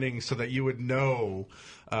beginning so that you would know,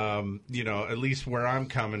 at least where I'm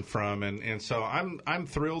coming from, and so I'm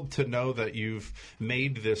thrilled to know that you've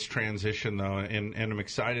made this transition though, and I'm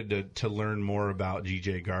excited to learn more about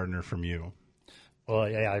G.J. Gardner from you. Well,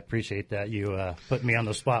 yeah, I appreciate that. You put me on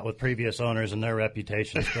the spot with previous owners and their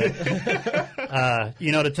reputations. But,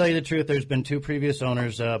 to tell you the truth, there's been 2 previous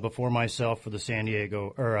owners before myself for the San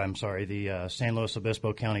Luis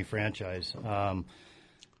Obispo County franchise.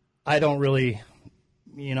 I don't really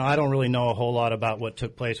know a whole lot about what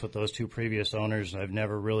took place with those 2 previous owners. I've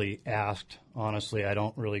never really asked, honestly. I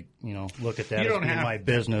don't really, look at that as being my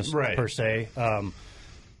business per se.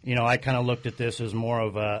 I kind of looked at this as more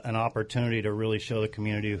of an opportunity to really show the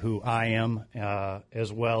community who I am,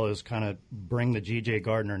 as well as kind of bring the G.J.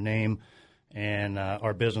 Gardner name and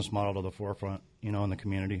our business model to the forefront, in the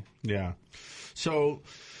community. Yeah. So,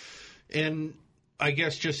 and I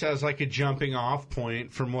guess just as like a jumping off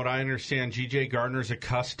point, from what I understand, G.J. Gardner's a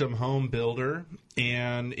custom home builder,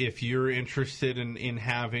 and if you're interested in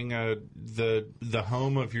having the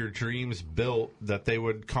home of your dreams built, that they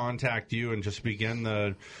would contact you and just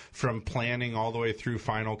begin from planning all the way through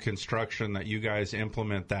final construction, that you guys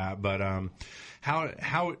implement that. But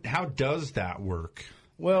how does that work?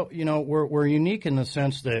 Well, we're unique in the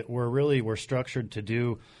sense that we're structured to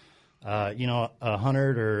do, a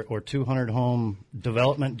 100 or 200 home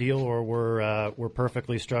development deal, or we're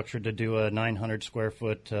perfectly structured to do a 900 square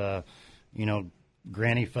foot,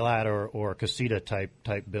 granny flat or casita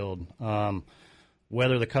type build.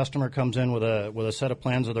 Whether the customer comes in with a set of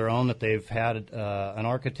plans of their own that they've had an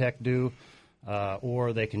architect do,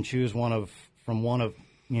 or they can choose from one of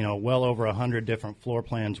well over 100 different floor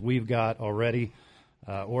plans we've got already.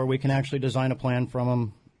 Or we can actually design a plan for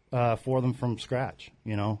them from scratch.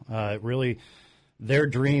 Really, their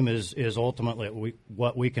dream is ultimately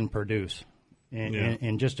what we can produce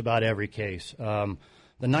in just about every case.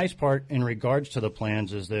 The nice part in regards to the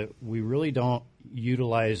plans is that we really don't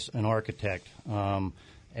utilize an architect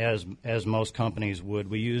as most companies would.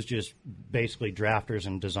 We use just basically drafters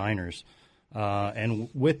and designers, and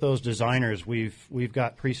with those designers, we've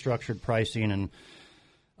got pre-structured pricing and.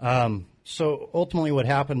 So ultimately what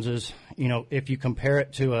happens is, if you compare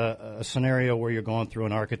it to a scenario where you're going through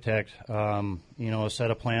an architect, a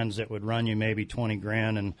set of plans that would run you maybe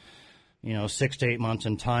 $20,000 and, 6 to 8 months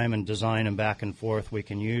in time and design and back and forth, we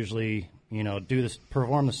can usually,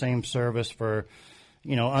 perform the same service for,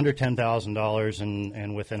 under $10,000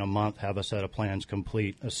 and within a month have a set of plans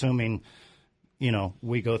complete, assuming,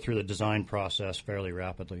 we go through the design process fairly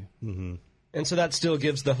rapidly. Mm-hmm. And so that still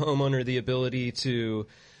gives the homeowner the ability to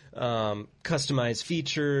customize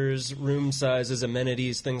features, room sizes,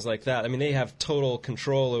 amenities, things like that. I mean, they have total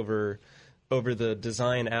control over the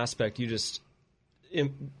design aspect. You just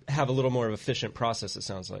have a little more of an efficient process, it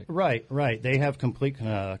sounds like. Right. They have complete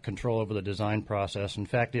control over the design process. In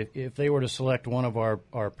fact, if they were to select one of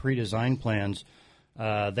our pre-designed plans,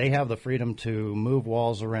 they have the freedom to move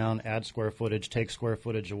walls around, add square footage, take square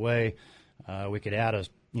footage away. We could add a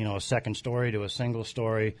second story to a single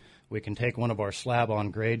story. We can take one of our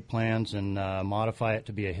slab-on-grade plans and modify it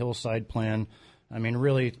to be a hillside plan. I mean,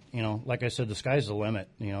 really, like I said, the sky's the limit.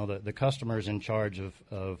 The customer's in charge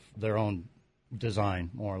of their own design,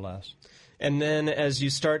 more or less. And then as you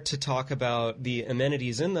start to talk about the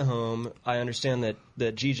amenities in the home, I understand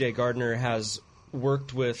that G.J. Gardner has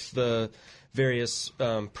worked with the various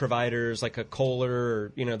providers like a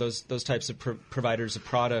Kohler or, those types of providers of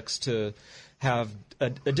products to have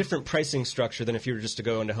a different pricing structure than if you were just to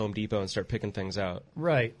go into Home Depot and start picking things out.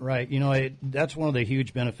 Right. That's one of the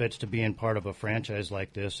huge benefits to being part of a franchise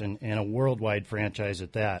like this, and a worldwide franchise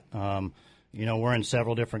at that. We're in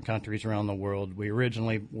several different countries around the world. We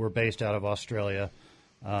originally were based out of Australia,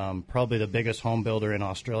 probably the biggest home builder in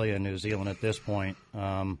Australia and New Zealand at this point.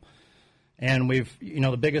 And we've,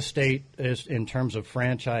 the biggest state is in terms of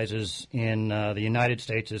franchises in the United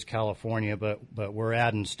States is California, but we're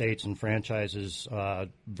adding states and franchises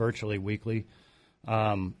virtually weekly.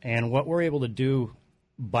 And what we're able to do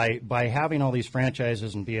by having all these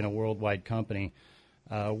franchises and being a worldwide company,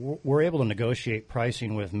 we're able to negotiate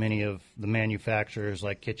pricing with many of the manufacturers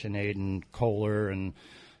like KitchenAid and Kohler and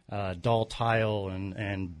Dahl Tile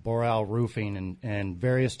and Boral Roofing and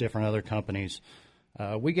various different other companies.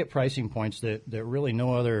 We get pricing points that really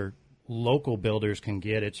no other local builders can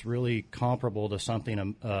get. It's really comparable to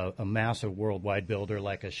something a massive worldwide builder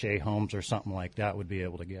like a Shea Homes or something like that would be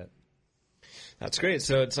able to get. That's great.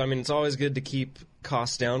 So it's always good to keep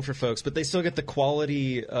costs down for folks, but they still get the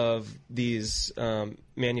quality of these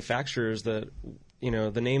manufacturers that,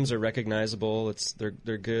 the names are recognizable.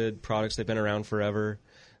 They're good products. They've been around forever.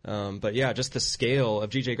 But yeah, just the scale of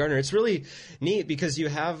G.J. Gardner. It's really neat because you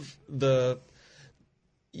have the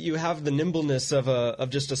nimbleness of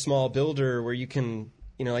just a small builder where you can,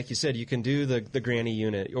 like you said, you can do the granny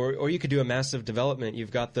unit, or you could do a massive development. You've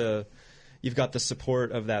got the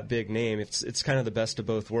support of that big name. It's kind of the best of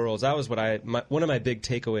both worlds. That was one of my big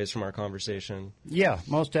takeaways from our conversation. Yeah,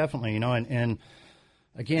 most definitely. And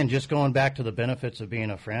again, just going back to the benefits of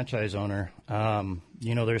being a franchise owner,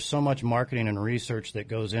 there's so much marketing and research that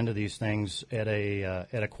goes into these things at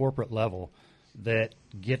a corporate level that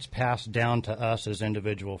gets passed down to us as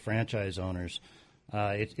individual franchise owners.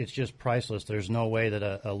 It's just priceless. There's no way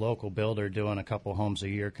that a local builder doing a couple homes a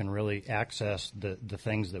year can really access the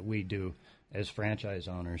things that we do as franchise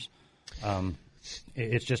owners.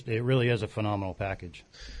 It really is a phenomenal package.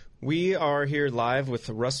 We are here live with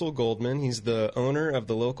Russell Goldman. He's the owner of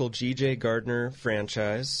the local G.J. Gardner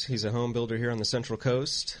franchise. He's a home builder here on the Central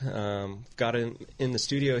Coast. Got him in the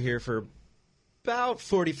studio here for about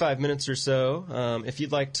 45 minutes or so. If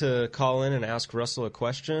you'd like to call in and ask Russell a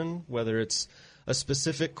question, whether it's a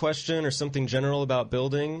specific question or something general about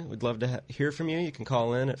building, we'd love to hear from you. You can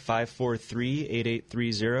call in at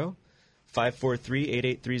 543-8830,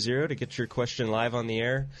 543-8830 to get your question live on the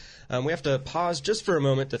air. We have to pause just for a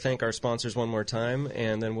moment to thank our sponsors one more time,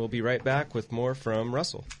 and then we'll be right back with more from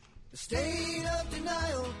Russell. The state of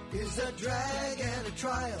denial is a drag and a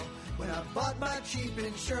trial. When I bought my cheap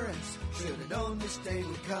insurance, should have known this day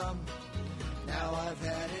would come. Now I've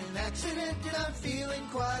had an accident and I'm feeling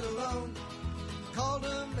quite alone. Called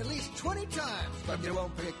them at least 20 times, but they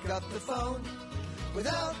won't pick up the phone.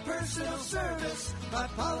 Without personal service, my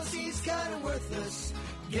policy's kind of worthless.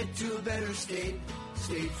 Get to a better state,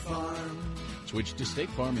 State Farm. Switch to State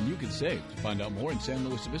Farm and you can save. To find out more in San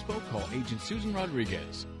Luis Obispo, call Agent Susan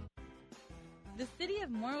Rodriguez. The city of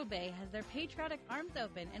Morro Bay has their patriotic arms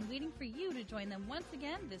open and waiting for you to join them once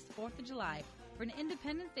again this 4th of July for an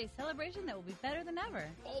Independence Day celebration that will be better than ever.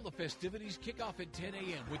 All the festivities kick off at 10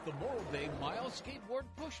 a.m. with the Morro Bay Mile Skateboard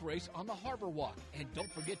Push Race on the Harbor Walk. And don't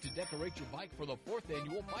forget to decorate your bike for the 4th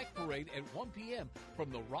Annual Bike Parade at 1 p.m. from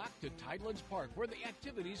the Rock to Tidelands Park, where the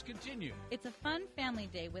activities continue. It's a fun family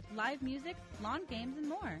day with live music, lawn games, and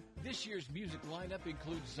more. This year's music lineup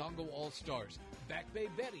includes Zongo All-Stars, Back Bay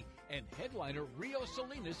Betty, and headliner Rio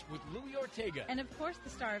Salinas with Louis Ortega. And of course, the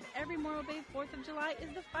star of every Morro Bay 4th of July is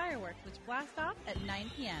the fireworks, which blast off at 9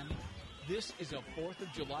 p.m. This is a 4th of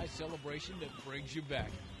July celebration that brings you back,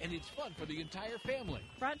 and it's fun for the entire family.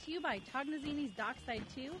 Brought to you by Tognazini's Dockside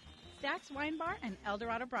 2, Stack's Wine Bar, and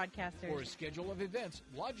Eldorado Broadcasters. For a schedule of events,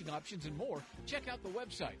 lodging options, and more, check out the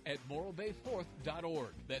website at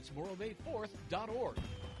morrobay4th.org. That's morrobay4th.org.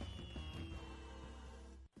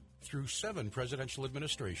 Through 7 presidential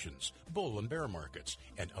administrations, bull and bear markets,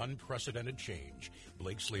 and unprecedented change,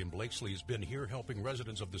 Blakesley & Blakesley has been here helping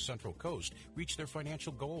residents of the Central Coast reach their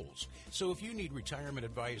financial goals. So if you need retirement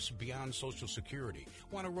advice beyond Social Security,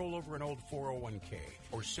 want to roll over an old 401k,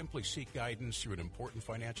 or simply seek guidance through an important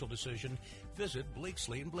financial decision, visit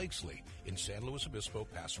Blakesley & Blakesley in San Luis Obispo,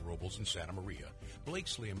 Paso Robles, and Santa Maria.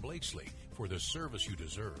 Blakesley & Blakesley for the service you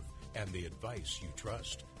deserve and the advice you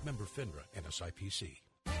trust. Member FINRA and SIPC.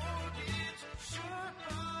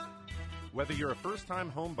 Whether you're a first-time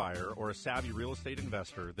home buyer or a savvy real estate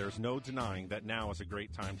investor, there's no denying that now is a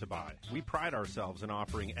great time to buy. We pride ourselves in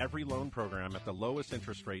offering every loan program at the lowest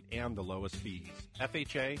interest rate and the lowest fees.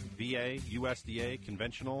 FHA, VA, USDA,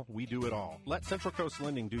 conventional, we do it all. Let Central Coast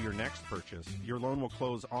Lending do your next purchase. Your loan will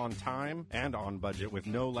close on time and on budget with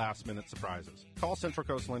no last-minute surprises. Call Central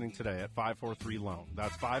Coast Lending today at 543-LOAN.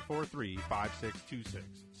 That's 543-5626.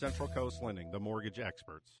 Central Coast Lending, the mortgage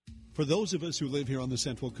experts. For those of us who live here on the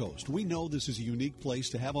Central Coast, we know this is a unique place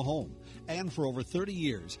to have a home. And for over 30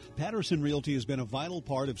 years, Patterson Realty has been a vital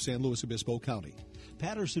part of San Luis Obispo County.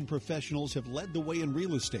 Patterson professionals have led the way in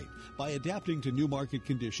real estate by adapting to new market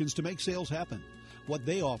conditions to make sales happen. What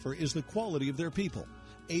they offer is the quality of their people,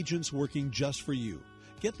 agents working just for you.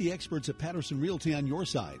 Get the experts at Patterson Realty on your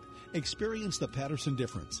side. Experience the Patterson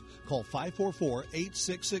difference. Call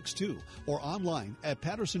 544-8662 or online at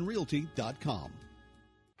pattersonrealty.com.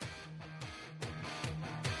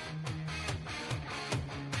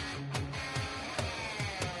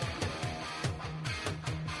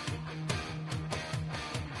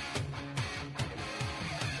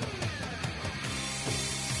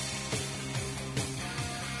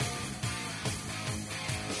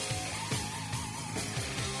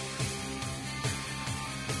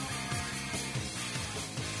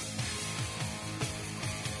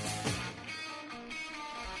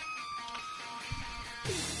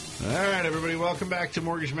 All right, everybody, welcome back to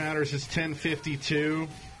Mortgage Matters. It's 10:52,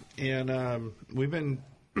 and we've been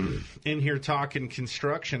in here talking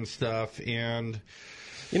construction stuff, and...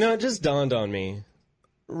 You know, it just dawned on me.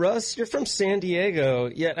 Russ, you're from San Diego,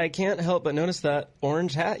 yet I can't help but notice that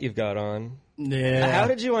orange hat you've got on. Yeah. How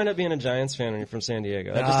did you wind up being a Giants fan when you're from San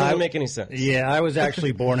Diego? That just doesn't make any sense. Yeah, I was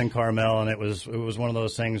actually born in Carmel, and it was one of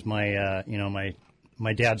those things.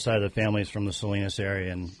 My dad's side of the family is from the Salinas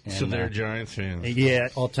area, and so they're Giants fans. Yeah,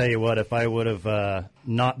 I'll tell you what. If I would have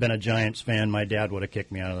not been a Giants fan, my dad would have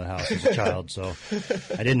kicked me out of the house as a child. So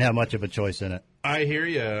I didn't have much of a choice in it. I hear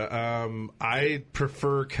you. I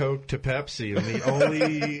prefer Coke to Pepsi, and the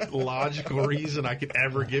only logical reason I could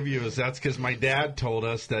ever give you is that's because my dad told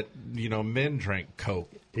us that men drank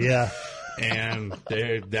Coke. Yeah. And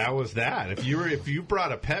that was that. If you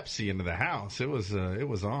brought a Pepsi into the house, it was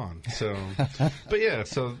on. So, but yeah,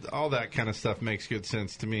 so all that kind of stuff makes good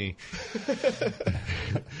sense to me.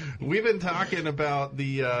 We've been talking about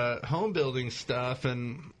the home building stuff,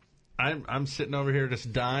 and I'm sitting over here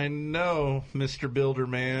just dying to know, Mr. Builder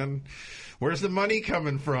Man, where's the money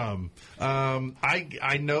coming from?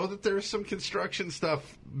 I know that there's some construction stuff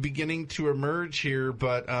beginning to emerge here,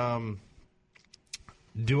 but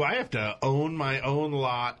do I have to own my own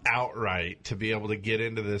lot outright to be able to get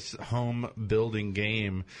into this home building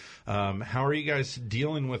game? How are you guys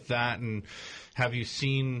dealing with that? And have you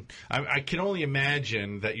seen? I can only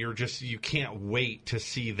imagine that you can't wait to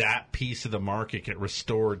see that piece of the market get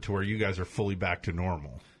restored to where you guys are fully back to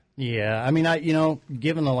normal. Yeah, I mean,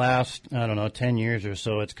 given the last 10 years or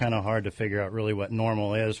so, it's kind of hard to figure out really what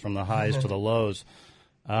normal is from the highs to the lows.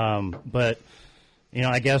 But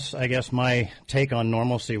I guess my take on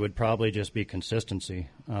normalcy would probably just be consistency.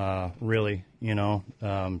 Really,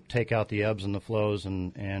 take out the ebbs and the flows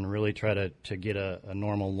and really try to get a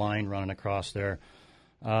normal line running across there.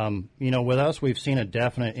 With us, we've seen a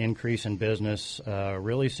definite increase in business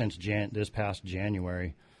really since this past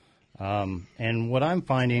January. And what I'm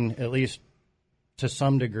finding, at least to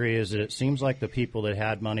some degree, is that it seems like the people that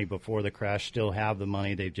had money before the crash still have the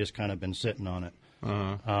money. They've just kind of been sitting on it.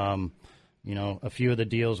 A few of the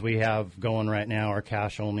deals we have going right now are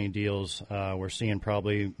cash-only deals. We're seeing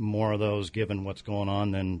probably more of those given what's going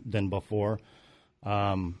on than before.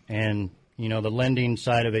 And the lending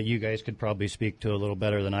side of it, you guys could probably speak to a little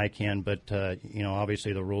better than I can. But,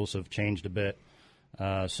 obviously the rules have changed a bit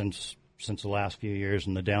since the last few years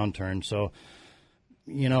in the downturn. So,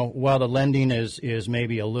 while the lending is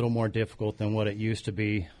maybe a little more difficult than what it used to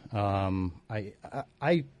be,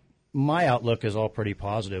 my outlook is all pretty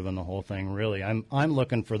positive in the whole thing, really. I'm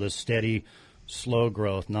looking for the steady, slow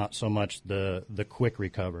growth, not so much the quick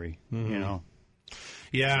recovery,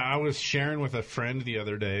 Yeah, I was sharing with a friend the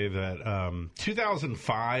other day that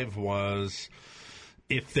 2005 was,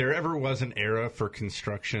 if there ever was an era for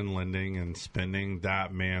construction lending and spending,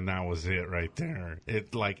 that was it right there.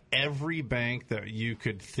 It, like, every bank that you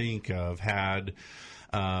could think of had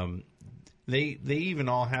They even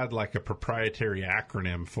all had like a proprietary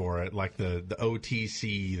acronym for it, like the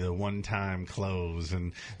OTC, the one-time close,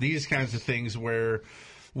 and these kinds of things where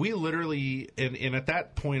we literally, and at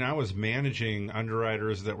that point I was managing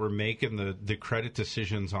underwriters that were making the credit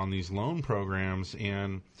decisions on these loan programs,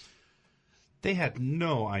 and they had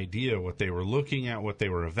no idea what they were looking at, what they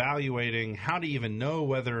were evaluating, how to even know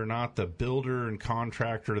whether or not the builder and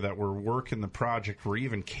contractor that were working the project were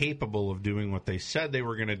even capable of doing what they said they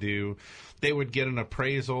were going to do. They would get an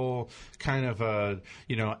appraisal, kind of a,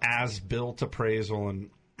 as-built appraisal,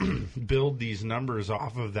 and build these numbers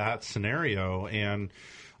off of that scenario. And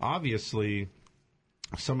obviously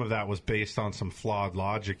some of that was based on some flawed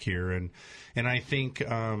logic here. And I think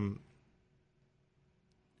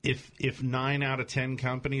if 9 out of 10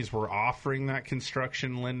 companies were offering that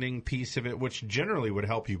construction lending piece of it, which generally would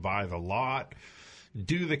help you buy the lot,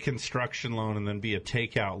 do the construction loan, and then be a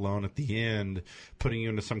takeout loan at the end, putting you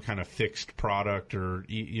into some kind of fixed product, or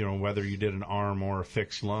whether you did an ARM or a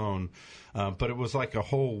fixed loan, but it was like a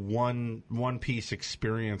whole one piece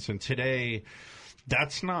experience. And today,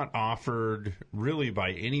 that's not offered really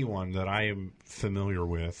by anyone that I am familiar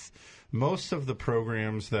with. Most of the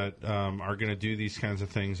programs that are going to do these kinds of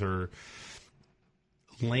things are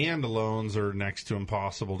land loans are next to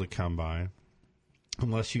impossible to come by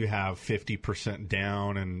unless you have 50%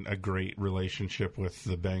 down and a great relationship with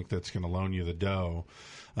the bank that's going to loan you the dough.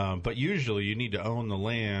 But usually you need to own the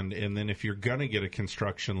land, and then if you're going to get a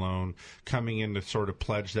construction loan, coming in to sort of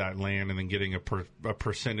pledge that land and then getting a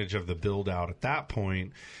percentage of the build out at that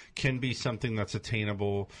point can be something that's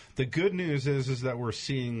attainable. The good news is that we're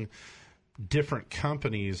seeing different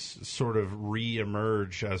companies sort of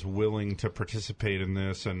re-emerge as willing to participate in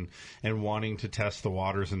this and wanting to test the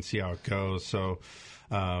waters and see how it goes. So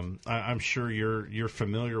I'm sure you're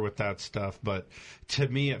familiar with that stuff, but to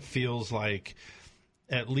me it feels like,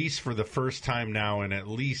 at least for the first time now in at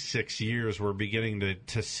least 6 years, we're beginning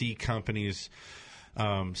to see companies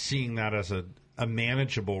seeing that as a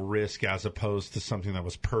manageable risk as opposed to something that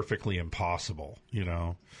was perfectly impossible,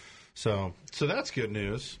 So that's good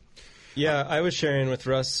news. Yeah, I was sharing with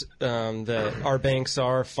Russ that our banks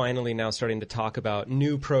are finally now starting to talk about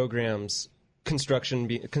new programs, construction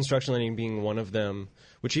lending being one of them,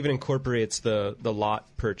 which even incorporates the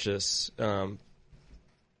lot purchase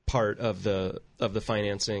part of the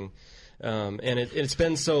financing. And it's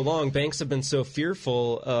been so long. Banks have been so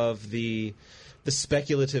fearful of the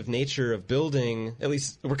speculative nature of building. At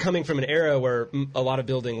least we're coming from an era where a lot of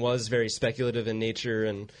building was very speculative in nature,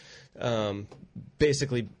 and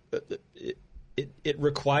basically it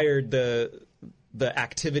required the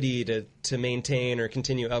activity to maintain or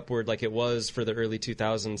continue upward like it was for the early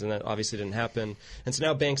 2000s, and that obviously didn't happen. And so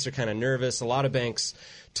now banks are kind of nervous. A lot of banks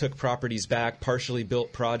took properties back, partially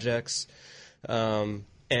built projects, and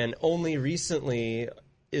only recently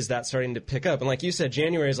is that starting to pick up? And like you said,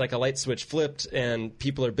 January is like a light switch flipped, and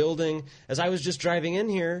people are building. As I was just driving in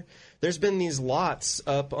here, there's been these lots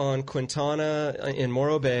up on Quintana in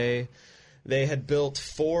Morro Bay. They had built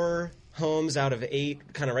 4 homes out of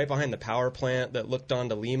 8, kind of right behind the power plant that looked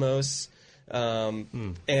onto Limos.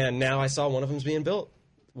 And now I saw one of them's being built.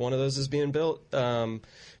 One of those is being built.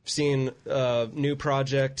 Seen a new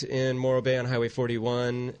project in Morro Bay on Highway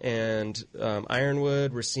 41 and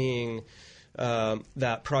Ironwood. We're seeing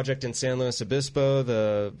that project in San Luis Obispo,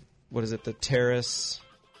 the Terrace,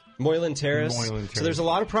 Moylan Terrace. So there's a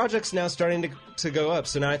lot of projects now starting to go up.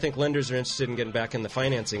 So now I think lenders are interested in getting back in the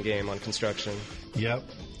financing game on construction. Yep.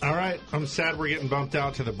 All right. I'm sad we're getting bumped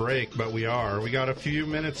out to the break, but we are. We got a few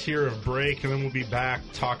minutes here of break, and then we'll be back,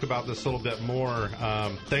 talk about this a little bit more.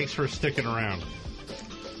 Thanks for sticking around.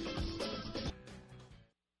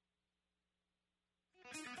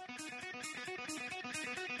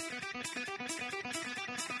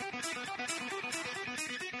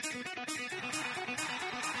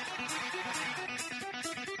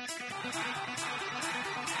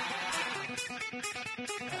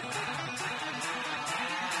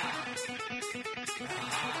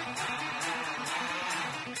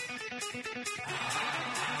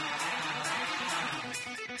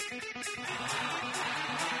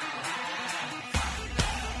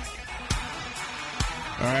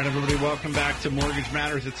 All right, everybody, welcome back to Mortgage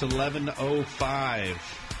Matters. It's 11:05.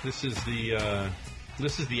 This is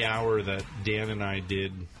the hour that Dan and I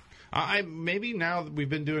did. Maybe now that we've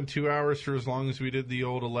been doing 2 hours for as long as we did the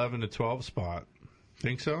old 11 to 12 spot.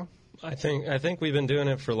 Think so? I think we've been doing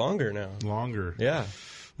it for longer now. Longer. Yeah.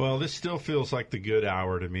 Well, this still feels like the good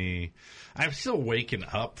hour to me. I'm still waking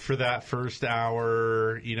up for that first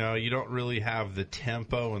hour. You know, you don't really have the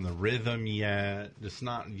tempo and the rhythm yet. Just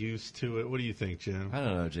not used to it. What do you think, Jim? I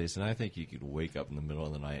don't know, Jason. I think you could wake up in the middle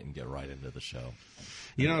of the night and get right into the show.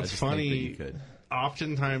 You know, it's funny.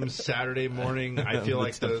 Oftentimes, Saturday morning, I feel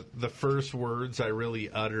like the first words I really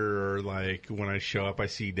utter are like when I show up, I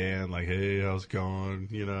see Dan, like, hey, how's it going?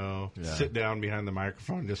 You know, sit down behind the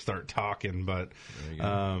microphone and just start talking. But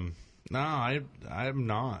no, I'm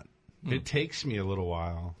not. It takes me a little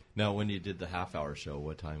while. Now, when you did the half-hour show,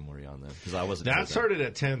 what time were you on then? Because I wasn't. That started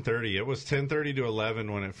at 10:30. It was 10:30 to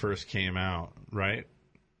 11 when it first came out, right?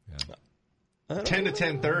 Yeah. 10 to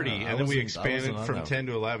 10:30, and then we expanded from 10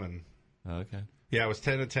 to 11. Oh, okay. Yeah, it was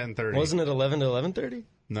 10 to 10:30. Wasn't it 11 to 11:30?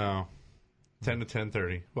 No, 10 to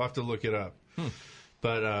 10:30. We'll have to look it up.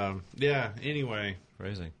 But yeah. Anyway,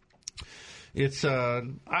 crazy. It's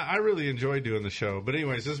I really enjoy doing the show. But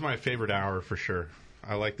anyways, this is my favorite hour for sure.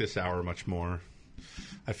 I like this hour much more.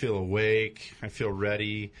 I feel awake. I feel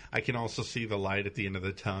ready. I can also see the light at the end of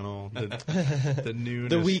the tunnel. The noon.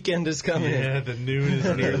 The weekend is coming. Yeah, the noon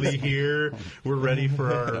is nearly here. We're ready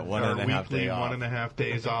for our weekly 1.5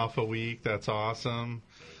 days off a week. That's awesome.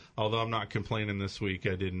 Although I'm not complaining this week.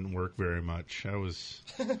 I didn't work very much. I was...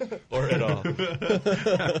 or at all.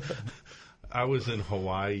 I was in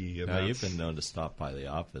Hawaii. And you've been known to stop by the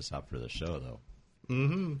office after the show, though.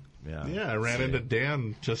 Mm-hmm. Yeah, I ran into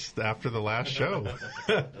Dan just after the last show.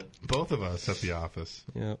 Both of us at the office.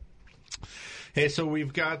 Yeah. Hey, so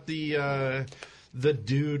we've got the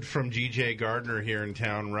dude from GJ Gardner here in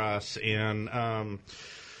town, Russ, and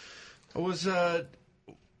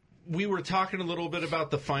we were talking a little bit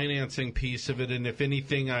about the financing piece of it, and if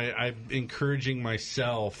anything, I'm encouraging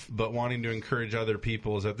myself, but wanting to encourage other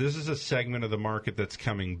people, is that this is a segment of the market that's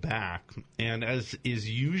coming back. And as is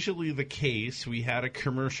usually the case, we had a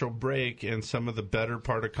commercial break, and some of the better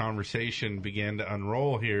part of conversation began to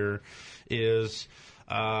unroll here is,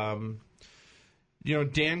 Dan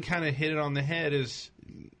kind of hit it on the head, is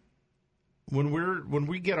when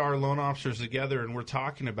we get our loan officers together and we're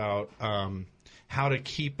talking about how to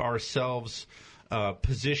keep ourselves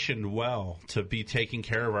positioned well to be taking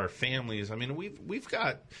care of our families. I mean, we've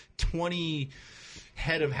got 20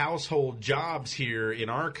 head of household jobs here in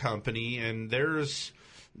our company, and there's,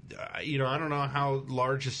 I don't know how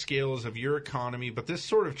large a scale is of your economy, but this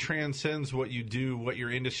sort of transcends what you do, what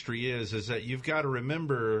your industry is that you've got to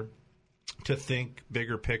remember to think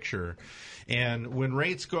bigger picture. And when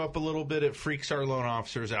rates go up a little bit, it freaks our loan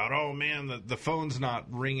officers out. Oh, man, the phone's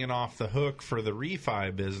not ringing off the hook for the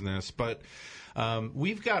refi business. But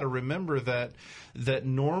we've got to remember that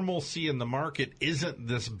normalcy in the market isn't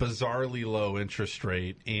this bizarrely low interest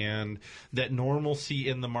rate, and that normalcy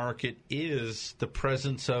in the market is the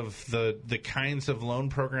presence of the kinds of loan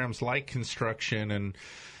programs like construction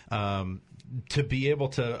and to be able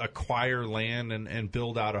to acquire land and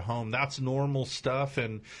build out a home. That's normal stuff.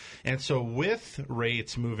 And so with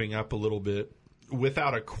rates moving up a little bit,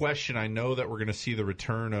 without a question, I know that we're going to see the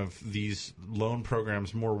return of these loan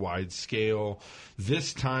programs more wide scale.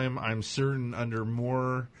 This time, I'm certain under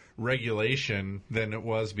more regulation than it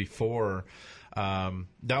was before.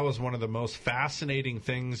 That was one of the most fascinating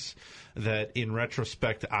things that, in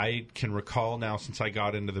retrospect, I can recall now since I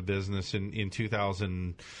got into the business in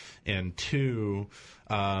 2002.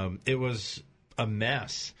 It was a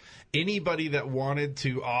mess. Anybody that wanted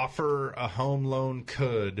to offer a home loan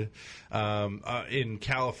could. In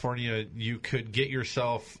California, you could get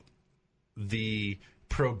yourself the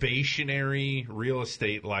probationary real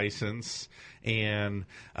estate license and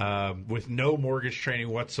with no mortgage training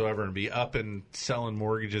whatsoever and be up and selling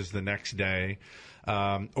mortgages the next day.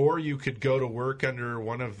 Or you could go to work under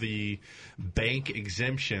one of the bank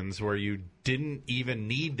exemptions where you didn't even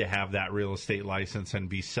need to have that real estate license and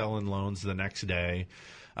be selling loans the next day.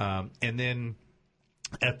 And then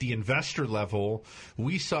at the investor level,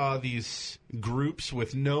 we saw these groups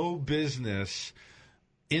with no business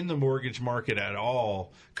in the mortgage market at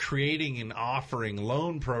all, creating and offering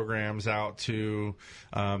loan programs out to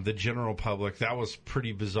the general public. That was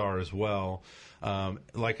pretty bizarre as well.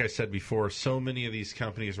 Like I said before, so many of these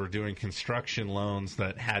companies were doing construction loans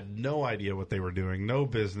that had no idea what they were doing, no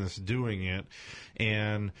business doing it.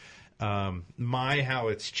 And how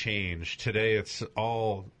it's changed. Today it's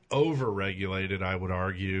all over-regulated, I would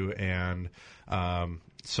argue, and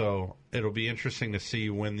so it'll be interesting to see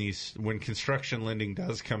when construction lending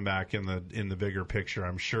does come back in the bigger picture.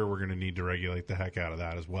 I'm sure we're going to need to regulate the heck out of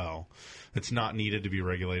that as well. It's not needed to be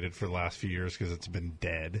regulated for the last few years because it's been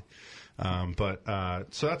dead.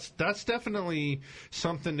 So that's definitely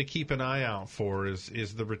something to keep an eye out for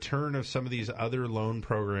is the return of some of these other loan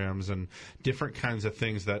programs and different kinds of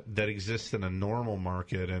things that exist in a normal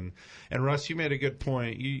market. And Russ, you made a good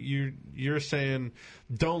point. You're saying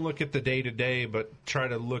don't look at the day to day, but try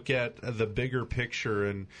to look at the bigger picture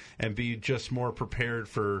and be just more prepared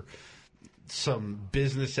for some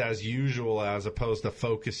business as usual as opposed to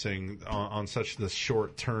focusing on such the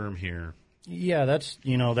short term here. Yeah, that's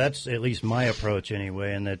at least my approach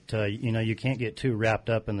anyway, and that you can't get too wrapped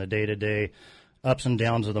up in the day-to-day ups and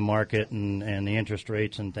downs of the market and the interest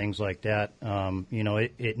rates and things like that.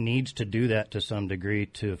 It needs to do that to some degree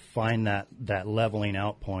to find that leveling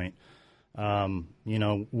out point.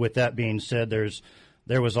 With that being said,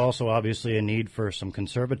 there was also obviously a need for some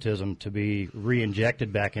conservatism to be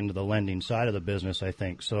re-injected back into the lending side of the business, I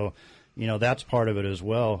think. So, that's part of it as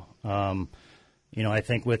well. I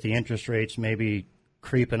think with the interest rates maybe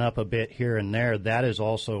creeping up a bit here and there, that is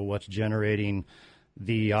also what's generating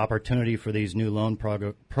the opportunity for these new loan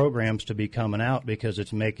programs to be coming out because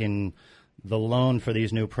it's making the loan for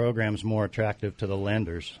these new programs more attractive to the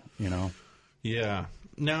lenders, Yeah.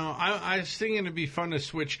 Now, I was thinking it'd be fun to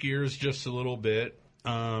switch gears just a little bit.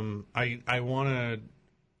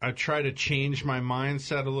 I try to change my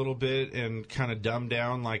mindset a little bit and kind of dumb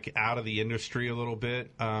down, out of the industry a little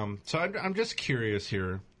bit. So I'm just curious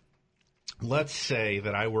here. Let's say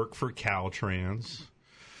that I work for Caltrans,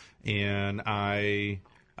 and I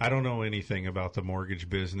don't know anything about the mortgage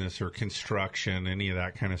business or construction, any of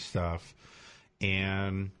that kind of stuff,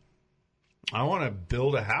 and I want to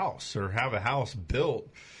build a house or have a house built.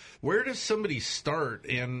 Where does somebody start?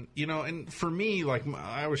 And, and for me, like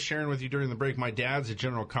I was sharing with you during the break, my dad's a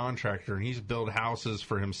general contractor, and he's built houses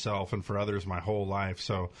for himself and for others my whole life.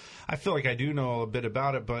 So I feel like I do know a bit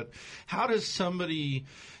about it. But how does somebody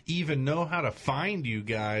even know how to find you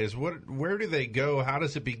guys? Where do they go? How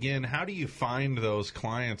does it begin? How do you find those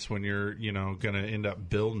clients when you're, going to end up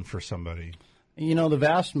building for somebody? The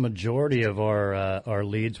vast majority of our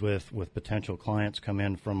leads with potential clients come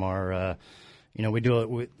in from our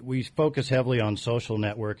we focus heavily on social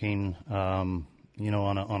networking,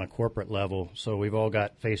 on a corporate level. So we've all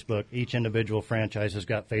got Facebook. Each individual franchise has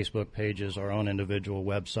got Facebook pages, our own individual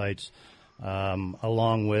websites,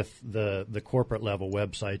 along with the corporate level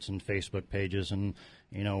websites and Facebook pages. And,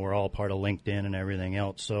 we're all part of LinkedIn and everything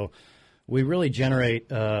else. So we really generate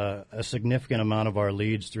a significant amount of our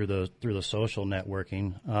leads through the social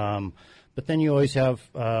networking. But then you always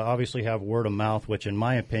obviously have word of mouth, which in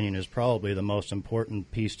my opinion is probably the most important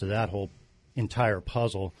piece to that whole entire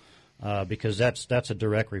puzzle, because that's a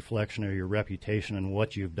direct reflection of your reputation and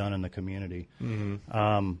what you've done in the community.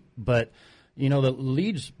 Mm-hmm. But the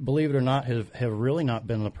leads, believe it or not, have really not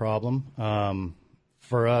been the problem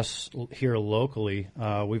for us here locally.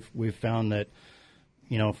 We've found that.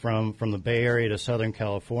 From the Bay Area to Southern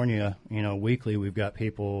California, weekly we've got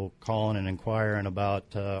people calling and inquiring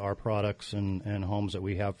about our products and homes that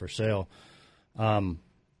we have for sale.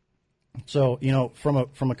 So,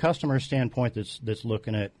 from a customer standpoint that's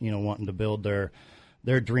looking at, wanting to build their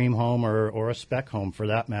their dream home or a spec home for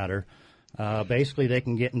that matter, basically they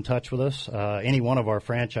can get in touch with us. Any one of our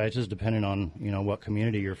franchises, depending on what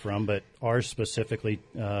community you're from, but ours specifically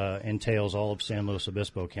entails all of San Luis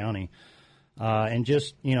Obispo County. And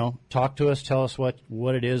just talk to us, tell us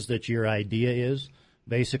what it is that your idea is.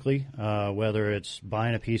 Basically, whether it's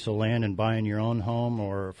buying a piece of land and buying your own home,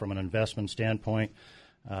 or from an investment standpoint,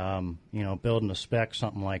 building a spec,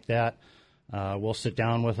 something like that. We'll sit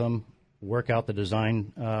down with them, work out the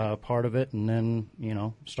design part of it, and then,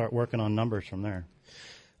 start working on numbers from there.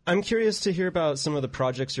 I'm curious to hear about some of the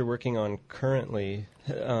projects you're working on currently,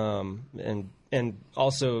 and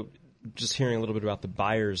also just hearing a little bit about the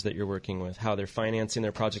buyers that you're working with, how they're financing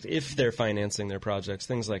their project, if they're financing their projects,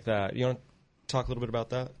 things like that. You want to talk a little bit about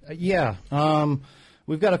that? Yeah.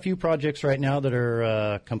 We've got a few projects right now that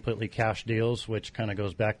are completely cash deals, which kind of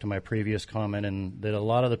goes back to my previous comment, and that a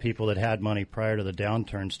lot of the people that had money prior to the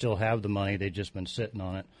downturn still have the money. They've just been sitting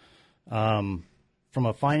on it. From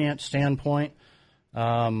a finance standpoint,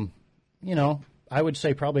 I would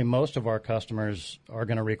say probably most of our customers are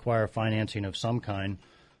going to require financing of some kind.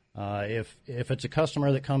 If it's a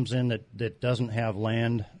customer that comes in that doesn't have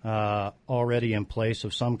land already in place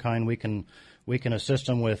of some kind, we can assist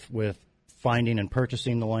them with finding and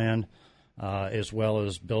purchasing the land, as well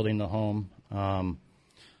as building the home.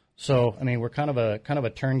 So, we're kind of a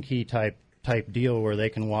turnkey type deal where they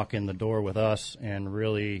can walk in the door with us, and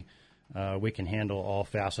really we can handle all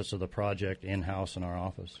facets of the project in-house in our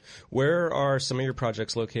office. Where are some of your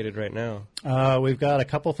projects located right now? We've got a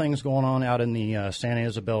couple things going on out in the Santa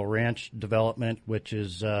Isabel Ranch development, which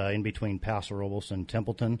is in between Paso Robles and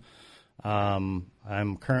Templeton.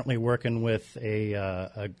 I'm currently working with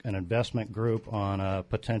an investment group on a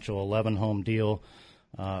potential 11-home deal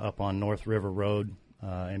up on North River Road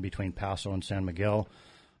in between Paso and San Miguel.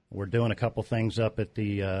 We're doing a couple things up at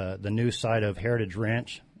the new site of Heritage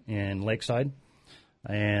Ranch in Lakeside,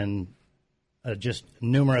 and just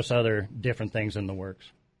numerous other different things in the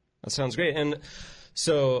works. That sounds great. And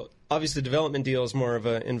so obviously development deal is more of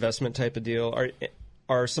an investment type of deal.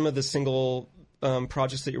 Are some of the single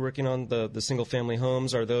projects that you're working on, the single-family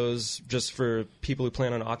homes, are those just for people who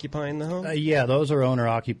plan on occupying the home? Yeah, those are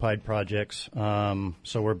owner-occupied projects.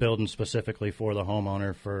 So we're building specifically for the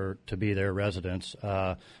homeowner to be their residence.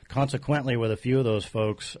 Consequently, with a few of those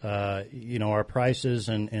folks, our prices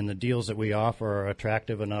and the deals that we offer are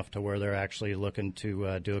attractive enough to where they're actually looking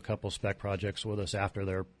to do a couple spec projects with us after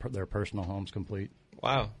their personal home's complete.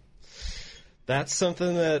 Wow. That's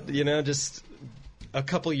something that, just a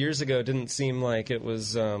couple years ago didn't seem like it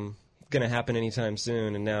was going to happen anytime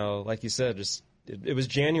soon, and now, like you said, it was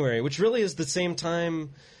January, which really is the same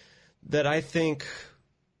time that I think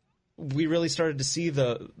we really started to see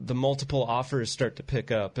the multiple offers start to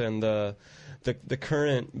pick up, and the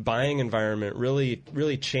current buying environment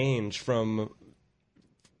really change from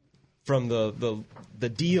the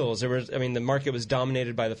deals. The market was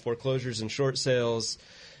dominated by the foreclosures and short sales,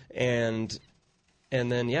 and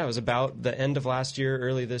then, it was about the end of last year,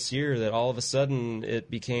 early this year, that all of a sudden it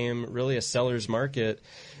became really a seller's market.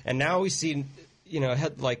 And now we see,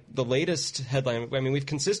 the latest headline. We've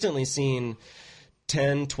consistently seen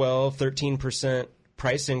 10, 12, 13%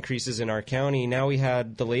 price increases in our county. Now we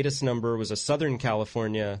had the latest number was a Southern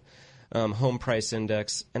California home price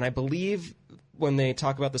index. And I believe when they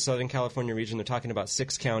talk about the Southern California region, they're talking about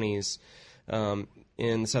 6 counties in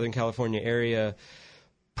the Southern California area.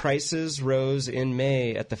 Prices rose in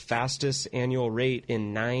May at the fastest annual rate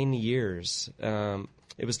in 9 years.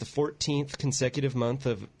 It was the 14th consecutive month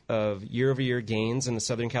of year-over-year gains in the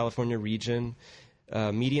Southern California region.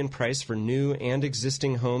 Median price for new and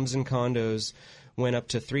existing homes and condos went up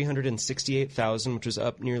to $368,000, which was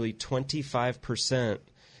up nearly 25%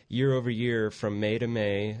 year-over-year from May to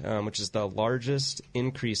May, which is the largest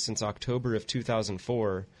increase since October of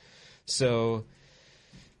 2004. So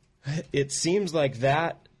it seems like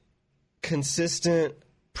that consistent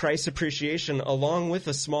price appreciation, along with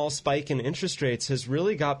a small spike in interest rates, has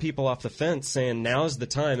really got people off the fence saying now's the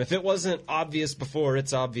time. If it wasn't obvious before,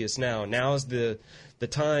 it's obvious now. Now's the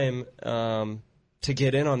time to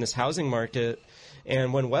get in on this housing market.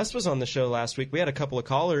 And when Wes was on the show last week, we had a couple of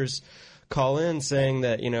callers call in saying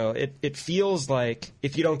that, it feels like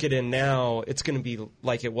if you don't get in now, it's going to be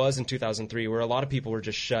like it was in 2003, where a lot of people were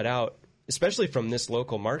just shut out, especially from this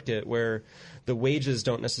local market where the wages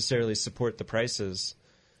don't necessarily support the prices.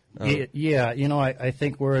 I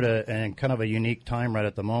think we're at kind of a unique time right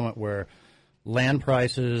at the moment where land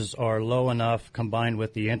prices are low enough combined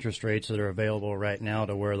with the interest rates that are available right now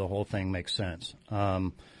to where the whole thing makes sense.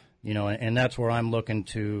 And that's where I'm looking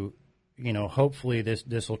to, hopefully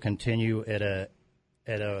this will continue at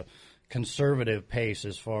a conservative pace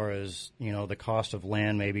as far as, the cost of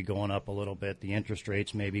land maybe going up a little bit, the interest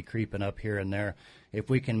rates maybe creeping up here and there. If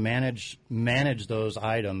we can manage those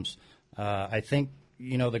items, I think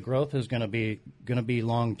the growth is going to be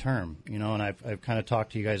long term. And I've kind of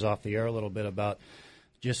talked to you guys off the air a little bit about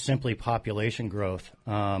just simply population growth.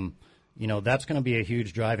 That's going to be a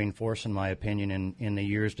huge driving force, in my opinion, in the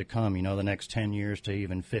years to come. The next 10 years to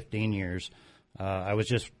even 15 years. I was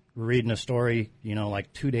just reading a story,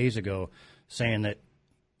 like 2 days ago, saying that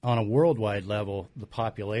on a worldwide level, the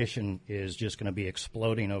population is just going to be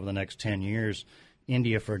exploding over the next 10 years.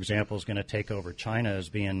 India, for example, is going to take over China as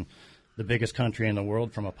being the biggest country in the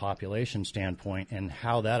world from a population standpoint, and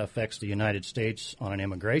how that affects the United States on an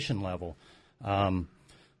immigration level.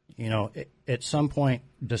 At some point,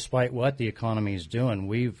 despite what the economy is doing,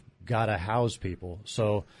 we've got to house people.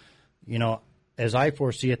 So, as I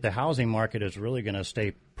foresee it, the housing market is really going to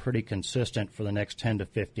stay pretty consistent for the next 10 to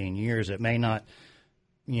 15 years. It may not,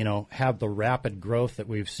 have the rapid growth that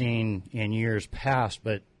we've seen in years past,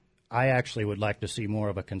 but I actually would like to see more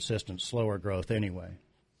of a consistent, slower growth anyway.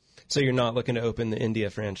 So you're not looking to open the India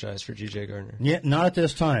franchise for G.J. Gardner? Yeah, not at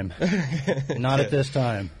this time. Not at this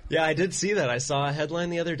time. Yeah, I did see that. I saw a headline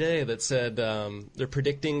the other day that said they're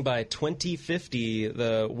predicting by 2050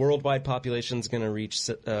 the worldwide population is going to reach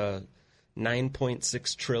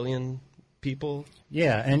 9.6 trillion people.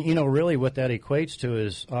 Yeah, and really what that equates to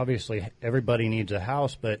is obviously everybody needs a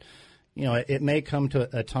house, but it may come to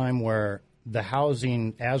a time where the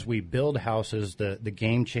housing, as we build houses, the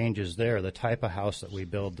game changes there. The type of house that we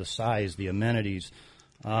build, the size, the amenities.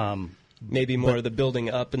 Maybe more of the building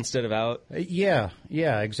up instead of out. Yeah,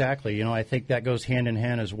 exactly. I think that goes hand in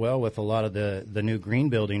hand as well with a lot of the new green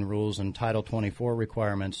building rules and Title 24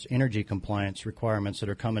 requirements, energy compliance requirements that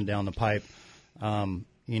are coming down the pipe.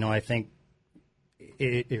 I think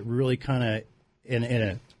it really kind of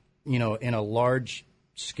in a large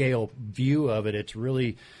scale view of it, it's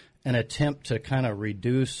really an attempt to kind of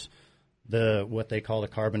reduce what they call the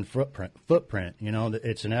carbon footprint.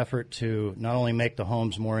 It's an effort to not only make the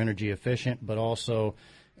homes more energy efficient, but also,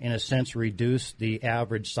 in a sense, reduce the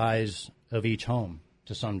average size of each home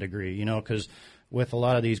to some degree. Because with a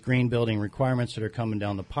lot of these green building requirements that are coming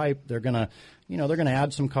down the pipe, they're gonna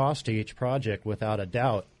add some cost to each project without a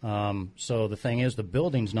doubt. So the thing is, the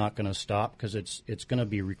building's not going to stop because it's going to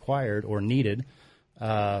be required or needed.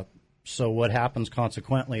 So what happens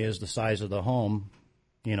consequently is the size of the home,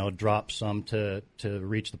 drops some to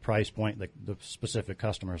reach the price point that the specific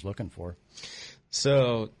customer is looking for.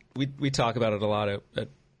 So we talk about it a lot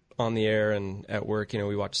on the air and at work.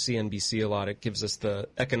 We watch CNBC a lot. It gives us the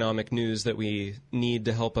economic news that we need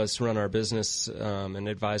to help us run our business and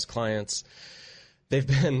advise clients. They've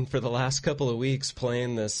been, for the last couple of weeks,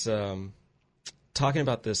 playing this, talking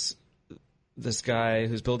about this guy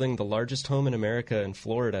who's building the largest home in America in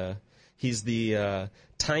Florida. He's the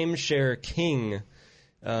timeshare king.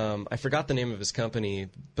 I forgot the name of his company,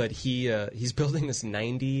 but he's building this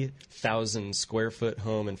 90,000 square foot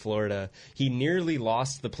home in Florida. He nearly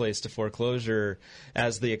lost the place to foreclosure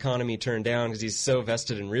as the economy turned down because he's so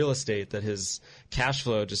vested in real estate that his cash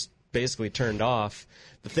flow just basically turned off.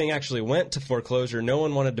 The thing actually went to foreclosure. No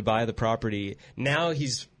one wanted to buy the property. Now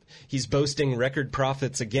he's boasting record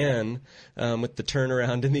profits again with the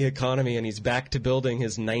turnaround in the economy, and he's back to building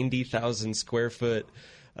his 90,000 square foot.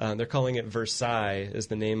 They're calling it Versailles is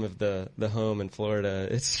the name of the home in Florida.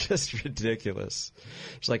 It's just ridiculous.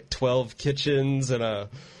 There's like 12 kitchens and a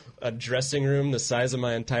dressing room the size of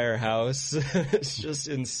my entire house. It's just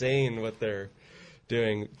insane what they're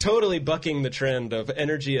doing. Totally bucking the trend of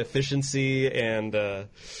energy efficiency and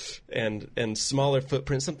smaller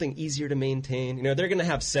footprint, something easier to maintain. They're going to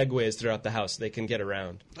have segways throughout the house so they can get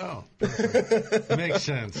around. Oh, perfect. That makes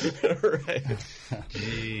sense. Right.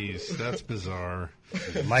 Jeez, that's bizarre.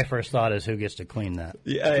 My first thought is who gets to clean that?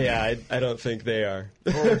 Yeah, I don't think they are.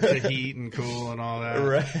 Or to heat and cool and all that.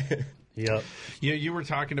 Right. Yep. You were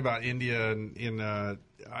talking about India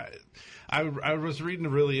I was reading a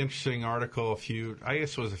really interesting article a few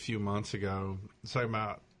months ago. It's talking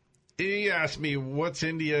about, he asked me, what's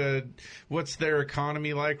their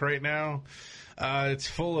economy like right now? It's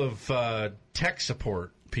full of tech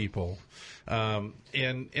support people. And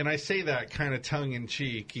I say that kind of tongue in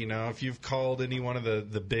cheek. If you've called any one of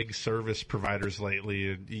the big service providers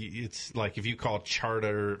lately, it's like if you call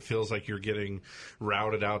Charter, it feels like you're getting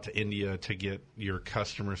routed out to India to get your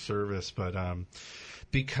customer service. But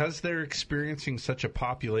because they're experiencing such a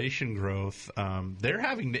population growth, they're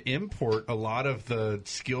having to import a lot of the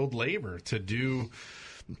skilled labor to do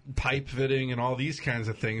pipe fitting and all these kinds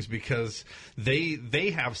of things, because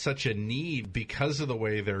they have such a need because of the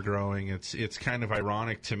way they're growing. It's kind of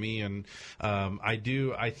ironic to me, and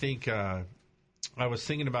I think I was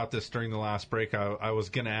thinking about this during the last break. I was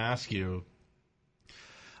going to ask you.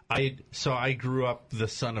 I grew up the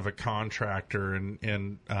son of a contractor,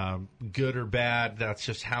 and good or bad, that's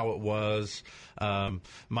just how it was.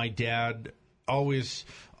 My dad was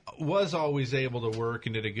always able to work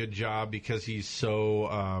and did a good job because he's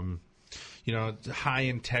so, high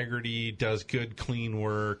integrity, does good, clean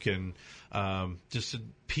work, and just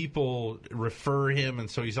people refer him,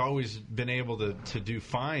 and so he's always been able to do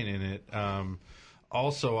fine in it.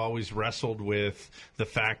 Also always wrestled with the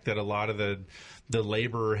fact that a lot of the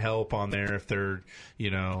laborer help on there, if they're,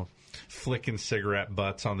 flicking cigarette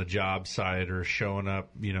butts on the job site or showing up,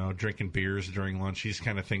 drinking beers during lunch, these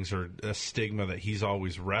kind of things are a stigma that he's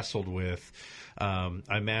always wrestled with. I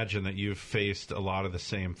imagine that you've faced a lot of the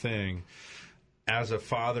same thing. As a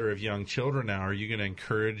father of young children now, are you going to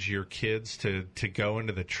encourage your kids to go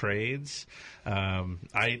into the trades?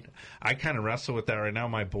 I kind of wrestle with that right now.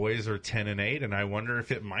 My boys are 10 and 8, and I wonder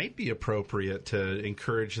if it might be appropriate to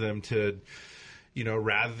encourage them to,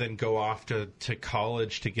 rather than go off to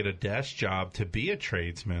college to get a desk job, to be a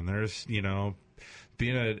tradesman. There's,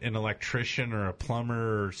 being an electrician or a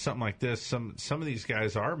plumber or something like this, some of these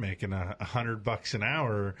guys are making $100 an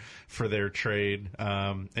hour for their trade,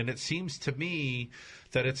 and it seems to me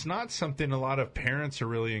that it's not something a lot of parents are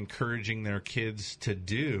really encouraging their kids to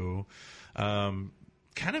do. Kind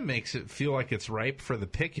of makes it feel like it's ripe for the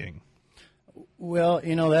picking. Well,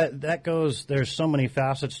 that goes. There's so many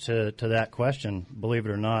facets to that question. Believe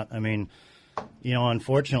it or not, I mean,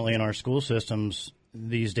 unfortunately, in our school systems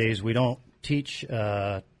these days, we don't teach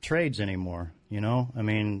trades anymore. I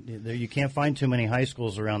mean, you can't find too many high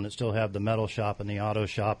schools around that still have the metal shop and the auto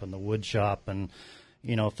shop and the wood shop and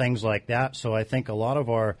things like that. So I think a lot of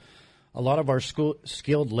our school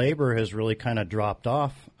skilled labor has really kind of dropped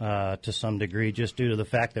off to some degree, just due to the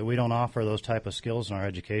fact that we don't offer those type of skills in our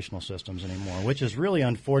educational systems anymore, which is really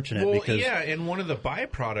unfortunate. Well, because and one of the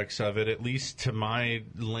byproducts of it, at least to my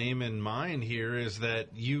layman mind here, is that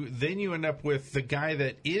you end up with the guy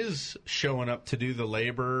that is showing up to do the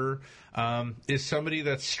labor is somebody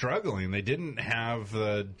that's struggling. They didn't have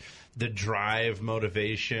the drive,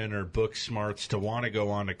 motivation, or book smarts to want to go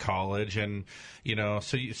on to college, and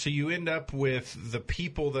so you end up with the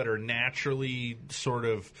people that are naturally sort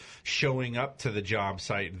of showing up to the job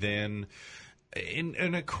site then.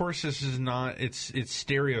 And of course, this is not, it's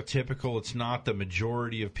stereotypical. It's not the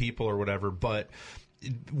majority of people or whatever, but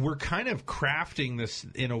we're kind of crafting this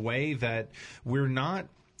in a way that we're not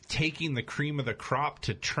taking the cream of the crop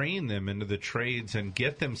to train them into the trades and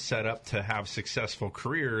get them set up to have successful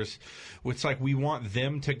careers. It's like we want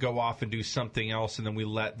them to go off and do something else, and then we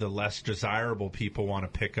let the less desirable people want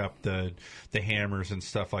to pick up the hammers and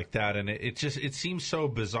stuff like that. And it seems so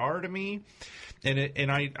bizarre to me.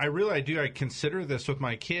 And I really do. I consider this with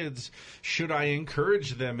my kids. Should I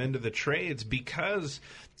encourage them into the trades? Because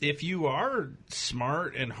if you are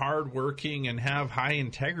smart and hardworking and have high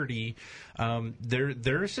integrity,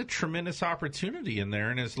 there's a tremendous opportunity in there.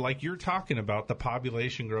 And it's like you're talking about, the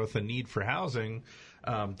population growth and need for housing,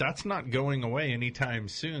 that's not going away anytime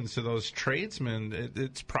soon. So those tradesmen,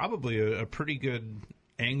 it's probably a pretty good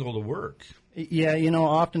angle to work. Yeah,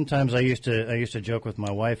 oftentimes I used to joke with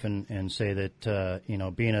my wife and say that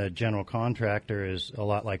being a general contractor is a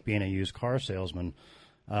lot like being a used car salesman.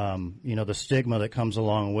 The stigma that comes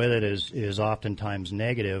along with it is oftentimes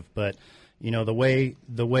negative, but the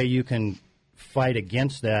way you can fight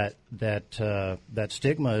against that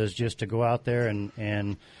stigma is just to go out there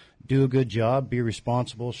and do a good job, be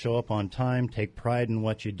responsible, show up on time, take pride in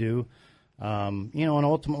what you do. And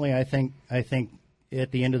ultimately, I think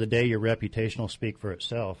at the end of the day, your reputation will speak for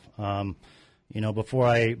itself. Before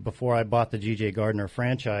I bought the G.J. Gardner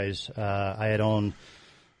franchise, I had owned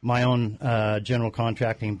my own general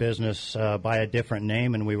contracting business by a different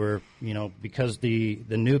name, and we were, because the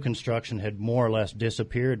new construction had more or less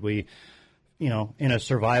disappeared, we, in a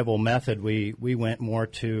survival method, we went more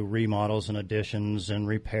to remodels and additions and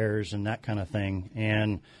repairs and that kind of thing.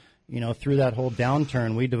 And through that whole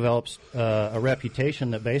downturn, we developed a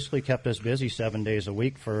reputation that basically kept us busy 7 days a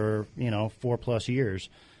week for 4+ years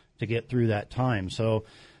to get through that time. So,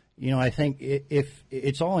 I think if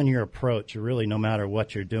it's all in your approach, really, no matter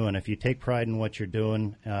what you're doing. If you take pride in what you're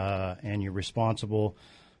doing and you're responsible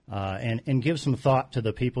and give some thought to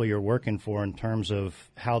the people you're working for in terms of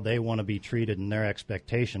how they want to be treated and their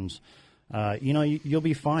expectations, you'll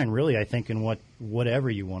be fine, really, I think, in whatever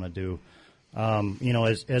you want to do.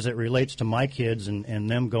 As it relates to my kids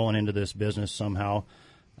and them going into this business somehow,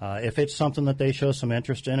 If it's something that they show some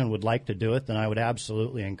interest in and would like to do it, then I would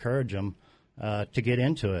absolutely encourage them to get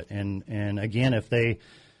into it. And again, if they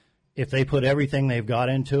put everything they've got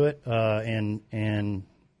into it and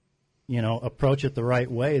approach it the right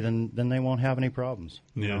way, then they won't have any problems.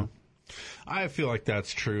 Yeah. You know? I feel like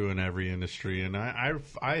that's true in every industry, and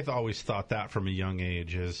I've always thought that from a young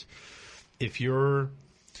age is if you're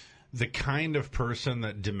the kind of person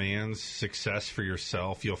that demands success for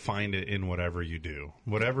yourself, you'll find it in whatever you do.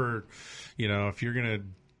 Whatever, if you're going to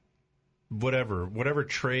whatever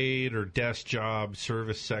trade or desk job,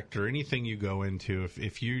 service sector, anything you go into,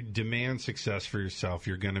 if you demand success for yourself,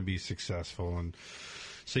 you're going to be successful. And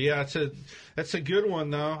so, yeah, that's a good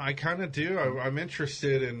one, though. I kind of do. I'm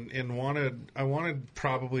interested in I want to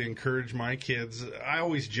probably encourage my kids. I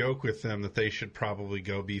always joke with them that they should probably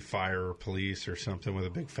go be fire or police or something with a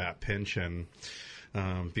big fat pension,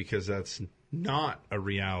 because that's not a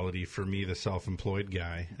reality for me, the self-employed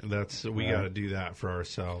guy. We got to do that for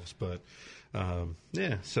ourselves. But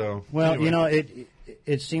yeah, so well, anyway.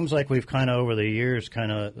 It seems like we've kind of over the years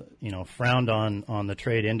kind of frowned on the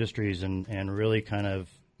trade industries and really kind of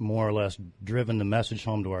more or less driven the message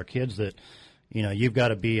home to our kids that you've got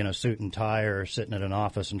to be in a suit and tie or sitting at an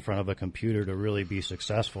office in front of a computer to really be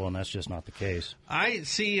successful, and that's just not the case. I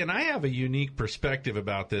see, and I have a unique perspective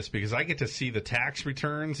about this because I get to see the tax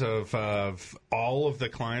returns of all of the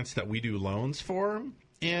clients that we do loans for,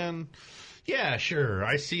 and yeah, sure,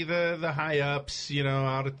 I see the high ups,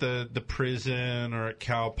 out at the prison or at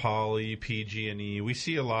Cal Poly, PG&E. We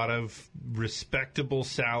see a lot of respectable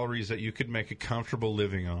salaries that you could make a comfortable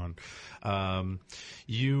living on.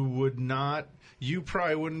 You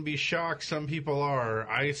probably wouldn't be shocked. Some people are.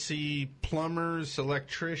 I see plumbers,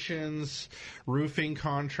 electricians, roofing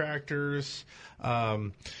contractors,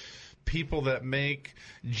 people that make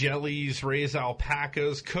jellies, raise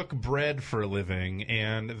alpacas, cook bread for a living.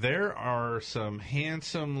 And there are some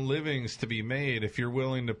handsome livings to be made if you're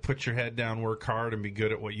willing to put your head down, work hard, and be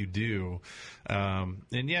good at what you do. And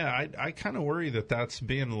yeah, I kind of worry that that's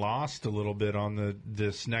being lost a little bit on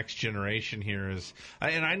this next generation here.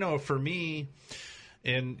 And I know for me,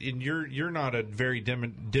 and you're not a very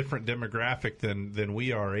different demographic than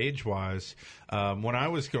we are age-wise. When I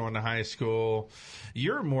was going to high school,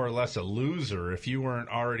 you're more or less a loser if you weren't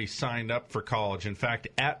already signed up for college. In fact,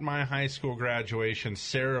 at my high school graduation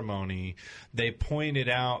ceremony, they pointed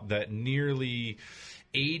out that nearly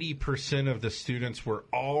 80% of the students were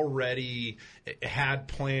already had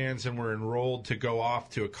plans and were enrolled to go off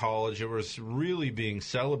to a college. It was really being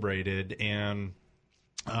celebrated, and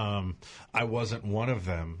I wasn't one of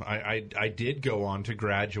them. I did go on to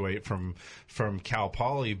graduate from Cal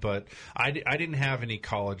Poly, but I didn't have any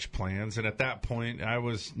college plans. And at that point, I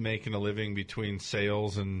was making a living between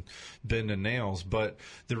sales and bending nails. But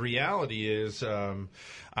the reality is,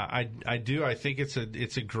 I think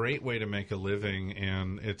it's a great way to make a living,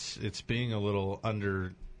 and it's being a little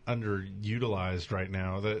underutilized right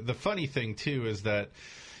now. The funny thing too is that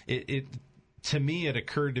to me, it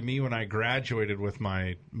occurred to me when I graduated with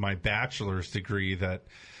my bachelor's degree that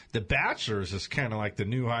the bachelor's is kind of like the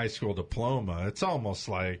new high school diploma. It's almost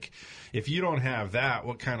like if you don't have that,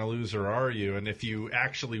 what kind of loser are you? And if you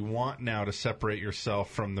actually want now to separate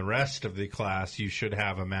yourself from the rest of the class, you should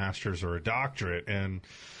have a master's or a doctorate. And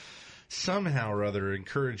somehow or other,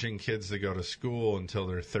 encouraging kids to go to school until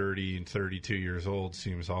they're 30 and 32 years old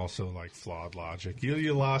seems also like flawed logic.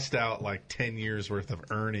 You lost out like 10 years worth of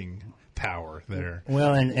earning power there.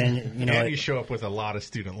 Well, and you show up with a lot of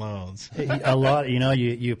student loans. A lot,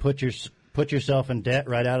 you put yourself in debt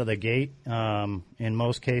right out of the gate in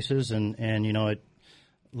most cases, and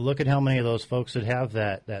look at how many of those folks that have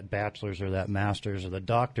that bachelor's or that master's or the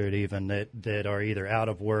doctorate even that are either out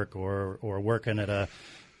of work or working at a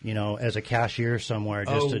as a cashier somewhere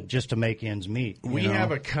just to make ends meet. We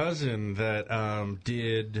have a cousin that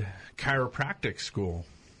did chiropractic school,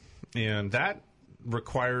 and that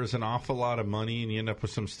requires an awful lot of money, and you end up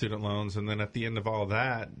with some student loans. And then at the end of all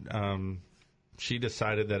that, she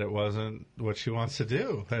decided that it wasn't what she wants to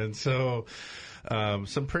do. And so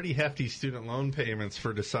some pretty hefty student loan payments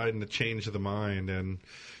for deciding to change the mind. And,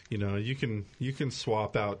 you can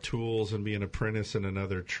swap out tools and be an apprentice in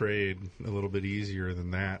another trade a little bit easier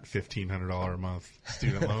than that $1,500 a month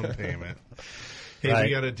student loan payment. Hey, right.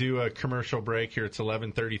 We got to do a commercial break here. It's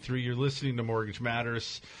 11:33. You're listening to Mortgage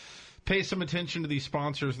Matters. Pay some attention to these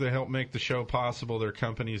sponsors that help make the show possible. They're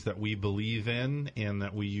companies that we believe in and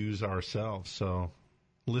that we use ourselves. So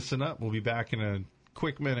listen up. We'll be back in a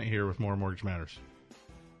quick minute here with more Mortgage Matters.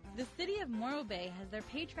 The city of Morro Bay has their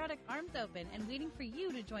patriotic arms open and waiting for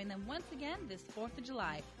you to join them once again this 4th of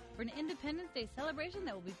July. for an Independence Day celebration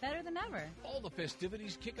that will be better than ever. All the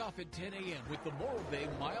festivities kick off at 10 a.m. with the Morro Bay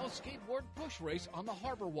Mile Skateboard Push Race on the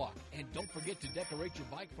Harbor Walk. And don't forget to decorate your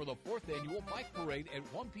bike for the 4th Annual Bike Parade at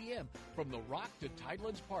 1 p.m. from the Rock to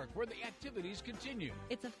Tidelands Park, where the activities continue.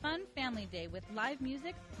 It's a fun family day with live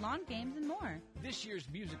music, lawn games, and more. This year's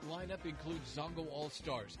music lineup includes Zongo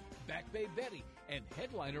All-Stars, Back Bay Betty, and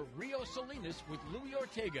headliner Rio Salinas with Louis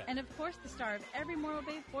Ortega. And of course, the star of every Morro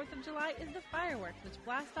Bay 4th of July is the fireworks, which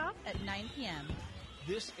blast off at 9 p.m.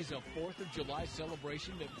 This is a 4th of July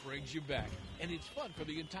celebration that brings you back, and it's fun for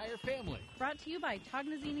the entire family. Brought to you by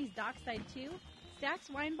Tognazzini's Dockside 2,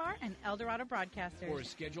 Stax Wine Bar, and Eldorado Broadcasters. For a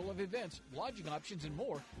schedule of events, lodging options, and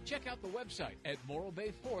more, check out the website at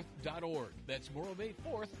morrowbay4th.org. That's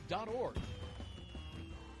morrowbay4th.org.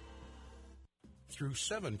 Through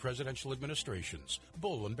 7 presidential administrations,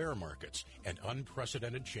 bull and bear markets, and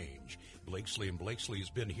unprecedented change, Blakesley & Blakesley has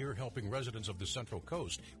been here helping residents of the Central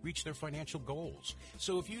Coast reach their financial goals.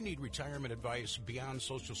 So if you need retirement advice beyond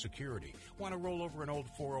Social Security, want to roll over an old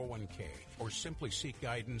 401k, or simply seek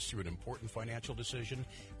guidance through an important financial decision,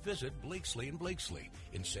 visit Blakesley & Blakesley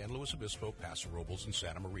in San Luis Obispo, Paso Robles, and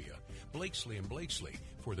Santa Maria. Blakesley & Blakesley,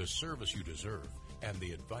 for the service you deserve and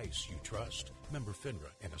the advice you trust. Member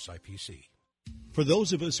FINRA and SIPC. For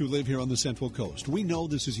those of us who live here on the Central Coast, we know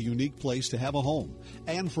this is a unique place to have a home.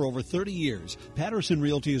 And for over 30 years, Patterson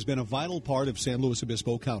Realty has been a vital part of San Luis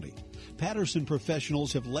Obispo County. Patterson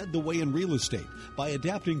professionals have led the way in real estate by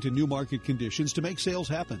adapting to new market conditions to make sales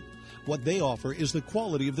happen. What they offer is the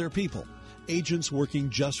quality of their people, agents working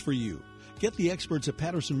just for you. Get the experts at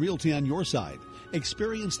Patterson Realty on your side.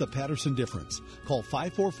 Experience the Patterson difference. Call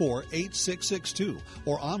 544-8662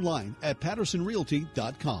 or online at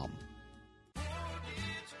pattersonrealty.com.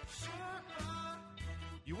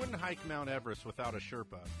 You wouldn't hike Mount Everest without a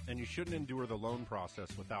Sherpa, and you shouldn't endure the loan process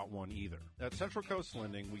without one either. At Central Coast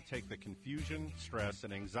Lending, we take the confusion, stress,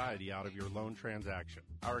 and anxiety out of your loan transaction.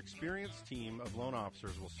 Our experienced team of loan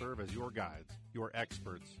officers will serve as your guides, your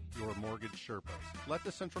experts, your mortgage Sherpas. Let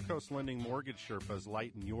the Central Coast Lending Mortgage Sherpas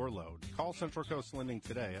lighten your load. Call Central Coast Lending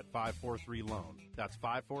today at 543-LOAN. That's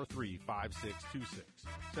 543-5626.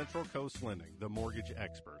 Central Coast Lending, the mortgage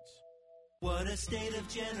experts. What a state of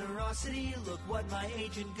generosity, look what my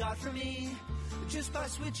agent got for me, just by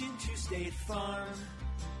switching to State Farm.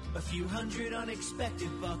 A few hundred unexpected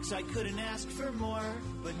bucks, I couldn't ask for more,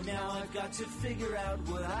 but now I've got to figure out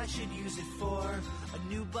what I should use it for. A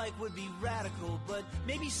new bike would be radical, but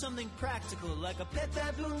maybe something practical, like a pet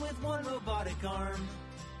baboon with one robotic arm.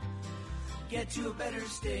 Get to a better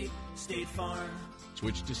state, State Farm.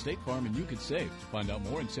 Switch to State Farm and you could save. To find out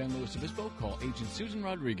more in San Luis Obispo, call Agent Susan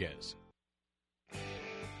Rodriguez.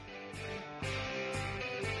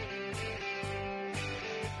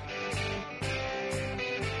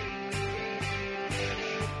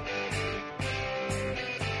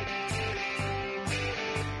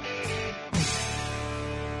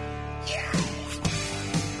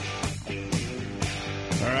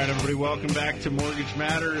 All right, everybody, welcome back to Mortgage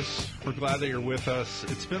Matters. We're glad that you're with us.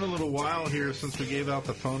 It's been a little while here since we gave out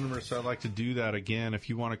the phone number, so I'd like to do that again. If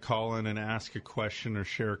you want to call in and ask a question or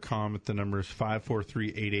share a comment, the number is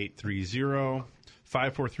 543-8830,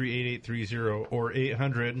 543-8830, or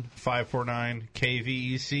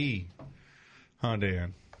 800-549-KVEC. Huh,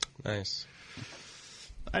 Dan? Nice.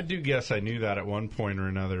 I do guess I knew that at one point or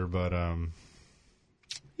another, but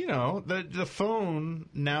you know, the phone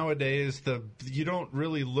nowadays, you don't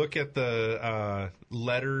really look at the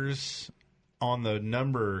letters on the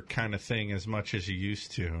number kind of thing as much as you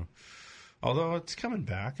used to. Although it's coming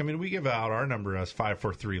back. I mean, we give out our number as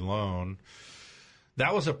 543-LOAN.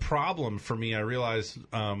 That was a problem for me, I realized,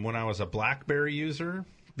 when I was a BlackBerry user,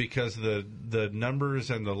 because the numbers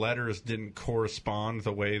and the letters didn't correspond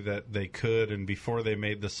the way that they could, and before they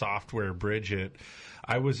made the software bridge it.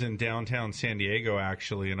 I was in downtown San Diego,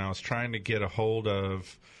 actually, and I was trying to get a hold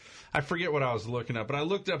of, I forget what I was looking up, but I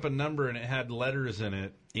looked up a number and it had letters in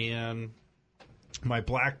it, and my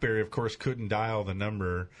BlackBerry, of course, couldn't dial the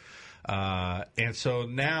number. And so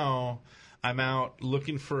now I'm out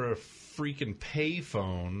looking for a freaking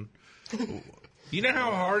payphone. You know how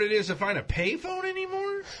hard it is to find a payphone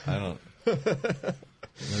anymore? I don't.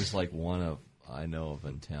 There's like one I know of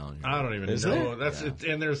in town here. I don't even know. That's it,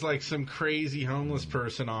 and there's like some crazy homeless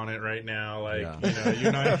person on it right now. Like, you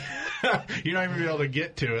know, you're not even gonna be able to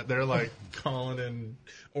get to it. They're like calling in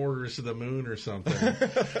orders to the moon or something.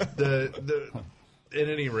 At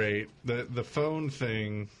any rate, the phone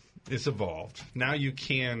thing it's evolved. Now you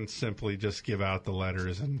can simply just give out the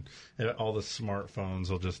letters, and all the smartphones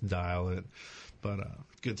will just dial it. But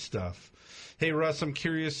good stuff. Hey, Russ, I'm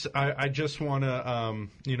curious. I just want to,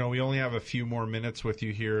 we only have a few more minutes with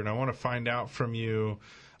you here, and I want to find out from you.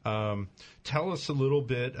 Tell us a little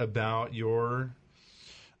bit about the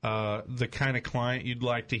kind of client you'd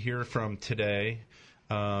like to hear from today,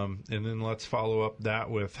 and then let's follow up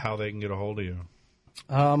that with how they can get a hold of you.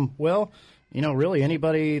 Well, really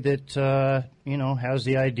anybody that, has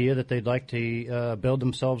the idea that they'd like to build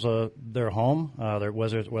themselves their home,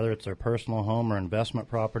 whether it's their personal home or investment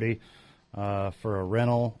property, for a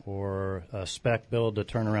rental or a spec build to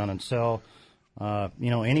turn around and sell.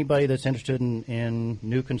 Anybody that's interested in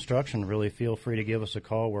new construction, really feel free to give us a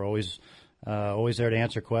call. We're always there to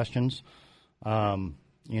answer questions.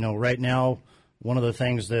 Right now, one of the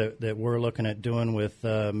things that we're looking at doing with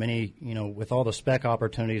with all the spec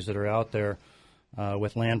opportunities that are out there,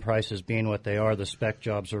 with land prices being what they are, the spec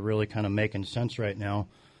jobs are really kind of making sense right now.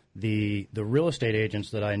 The real estate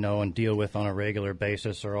agents that I know and deal with on a regular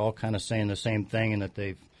basis are all kind of saying the same thing, in that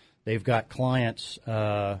they've got clients,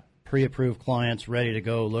 pre-approved clients ready to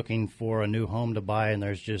go looking for a new home to buy, and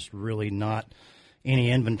there's just really not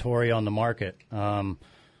any inventory on the market.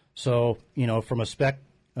 So from a spec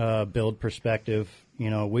build perspective,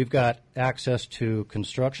 we've got access to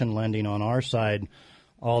construction lending on our side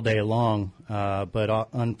all day long, but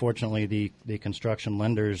unfortunately the construction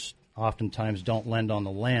lenders oftentimes don't lend on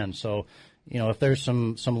the land. So, if there's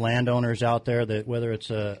some landowners out there that, whether it's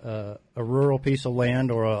a rural piece of land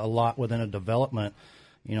or a lot within a development,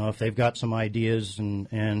 if they've got some ideas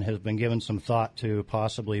and has been given some thought to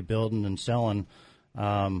possibly building and selling,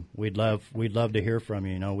 we'd love to hear from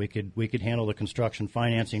you. We could handle the construction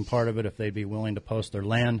financing part of it if they'd be willing to post their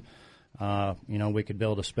land. We could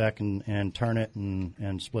build a spec and turn it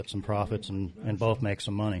and split some profits and both make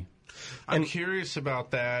some money. I'm curious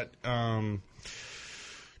about that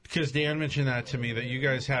because Dan mentioned that to me, that you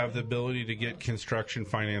guys have the ability to get construction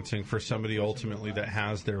financing for somebody ultimately that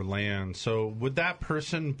has their land. So would that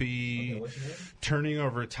person be turning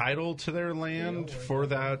over title to their land for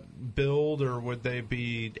that build, or would they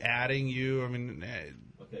be adding you? I mean,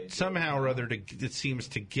 somehow or other, it seems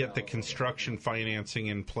to get the construction financing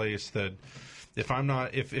in place that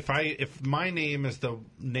if my name is the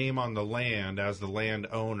name on the land as the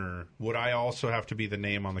landowner, would I also have to be the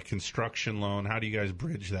name on the construction loan? How do you guys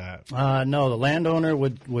bridge that? No, the landowner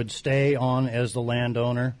would stay on as the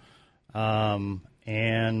landowner,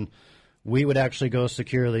 and we would actually go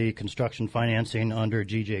secure the construction financing under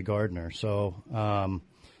GJ Gardner. So,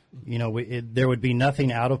 there would be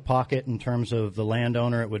nothing out of pocket in terms of the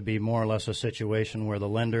landowner. It would be more or less a situation where the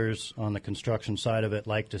lenders on the construction side of it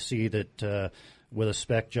like to see that with a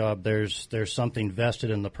spec job, there's something vested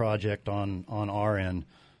in the project on our end.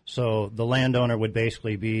 So the landowner would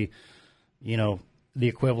basically be, the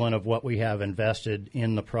equivalent of what we have invested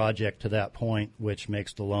in the project to that point, which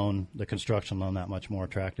makes the construction loan that much more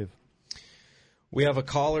attractive. We have a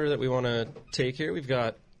caller that we want to take here. We've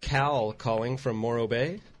got Cal calling from Morro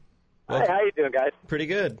Bay. Hi, how you doing, guys? Pretty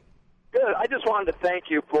good. Good. I just wanted to thank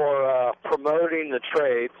you for promoting the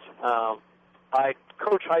trades. I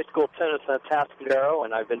coach high school tennis at Atascadero,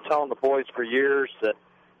 and I've been telling the boys for years that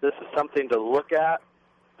this is something to look at,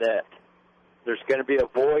 that there's going to be a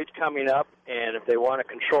void coming up, and if they want to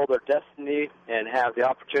control their destiny and have the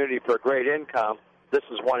opportunity for a great income, this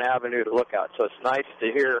is one avenue to look at. So it's nice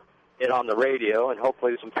to hear it on the radio, and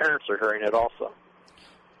hopefully some parents are hearing it also.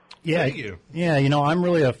 Yeah, Thank you. Yeah, I'm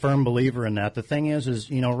really a firm believer in that. The thing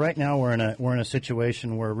is right now we're in a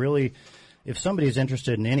situation where really, if somebody's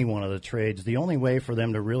interested in any one of the trades, the only way for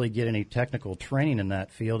them to really get any technical training in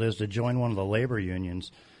that field is to join one of the labor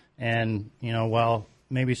unions. And while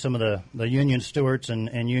maybe some of the union stewards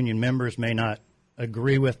and union members may not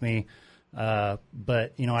agree with me,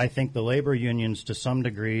 but I think the labor unions to some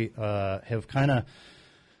degree have kind of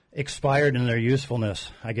expired in their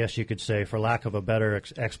usefulness, I guess you could say, for lack of a better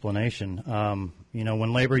explanation.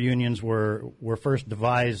 When labor unions were first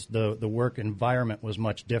devised, the work environment was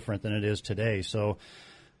much different than it is today. So,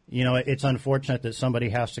 it's unfortunate that somebody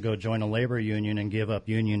has to go join a labor union and give up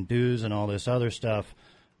union dues and all this other stuff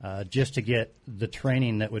just to get the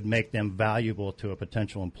training that would make them valuable to a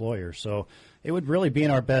potential employer. So it would really be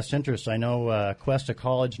in our best interest. I know Cuesta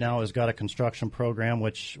College now has got a construction program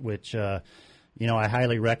which I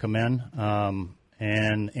highly recommend,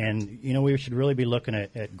 and we should really be looking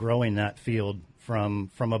at growing that field from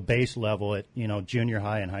a base level at junior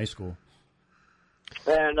high and high school.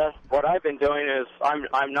 And what I've been doing is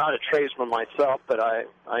I'm not a tradesman myself, but I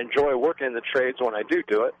enjoy working in the trades when I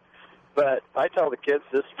do it. But I tell the kids,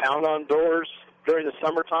 just pound on doors, during the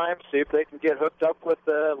summertime, see if they can get hooked up with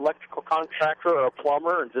an electrical contractor or a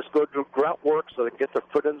plumber and just go do grunt work so they can get their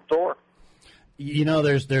foot in the door. You know,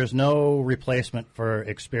 there's no replacement for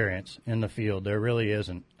experience in the field. There really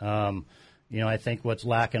isn't. You know, I think what's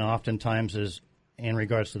lacking oftentimes is, in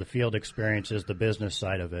regards to the field experience, is the business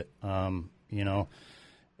side of it. You know,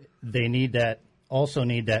 they need that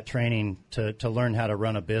training to learn how to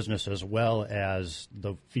run a business as well as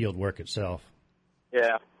the field work itself.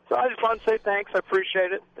 Yeah. So I just want to say thanks. I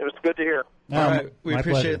appreciate it. It was good to hear. All right. We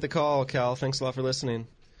appreciate pleasure. the call, Cal. Thanks a lot for listening.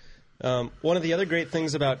 One of the other great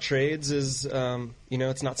things about trades is, you know,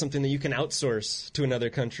 it's not something that you can outsource to another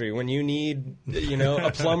country. When you need, you know,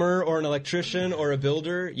 a plumber or an electrician or a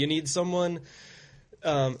builder, you need someone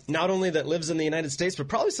not only that lives in the United States, but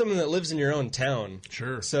probably someone that lives in your own town.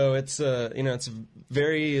 Sure. So it's, you know,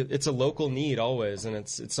 it's a local need always, and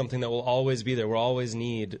it's something that will always be there. We'll always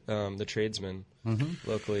need the tradesmen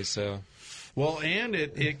locally. So, well, and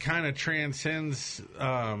it kind of transcends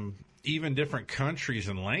even different countries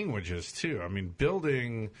and languages too. I mean,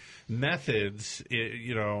 building methods,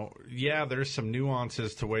 you know, yeah, there's some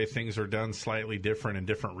nuances to way things are done slightly different in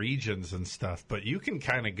different regions and stuff, but you can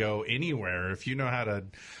kind of go anywhere if you know how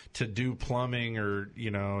to do plumbing or, you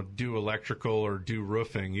know, do electrical or do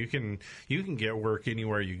roofing. You can get work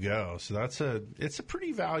anywhere you go. So it's a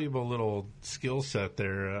pretty valuable little skill set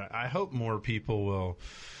there. I hope more people will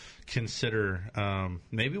consider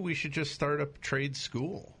maybe we should just start a trade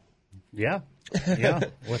school. Yeah,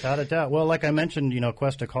 without a doubt. Well, like I mentioned, you know,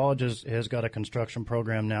 Cuesta College has got a construction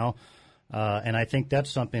program now, and I think that's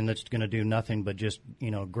something that's going to do nothing but just,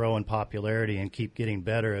 you know, grow in popularity and keep getting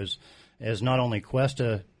better as not only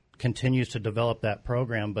Cuesta continues to develop that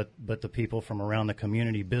program, but the people from around the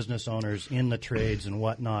community, business owners in the trades and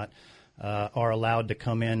whatnot, are allowed to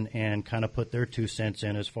come in and kind of put their 2 cents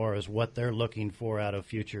in as far as what they're looking for out of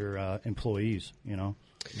future employees, you know.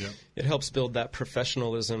 Yeah. It helps build that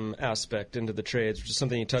professionalism aspect into the trades, which is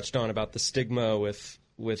something you touched on about the stigma with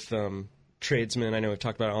tradesmen. I know we've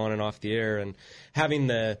talked about it on and off the air, and having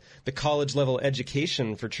the college level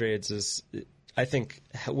education for trades is, I think,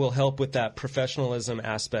 will help with that professionalism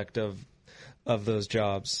aspect of those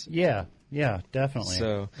jobs. Yeah, definitely.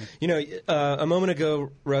 So, you know, a moment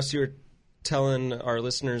ago, Russ, you were telling our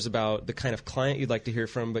listeners about the kind of client you'd like to hear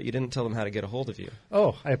from, but you didn't tell them how to get a hold of you.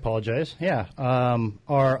 Oh, I apologize. Yeah.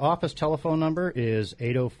 Our office telephone number is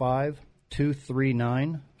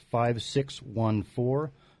 805-239-5614.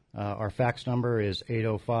 Our fax number is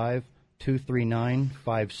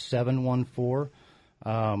 805-239-5714.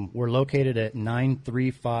 We're located at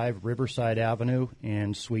 935 Riverside Avenue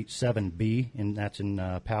in Suite 7B, and that's in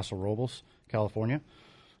Paso Robles, California.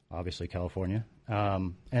 Obviously, California.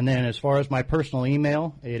 And then as far as my personal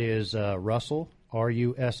email, it is Russell,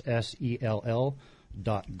 RUSSELL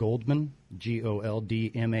 .Goldman,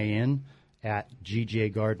 GOLDMAN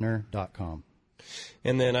 @gjgardner.com.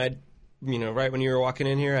 And then right when you were walking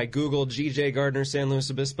in here, I Googled GJ Gardner San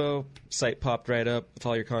Luis Obispo. Site popped right up with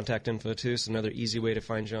all your contact info, too. So another easy way to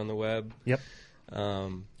find you on the web. Yep.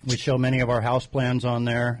 We show many of our house plans on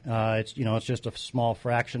there. It's just a small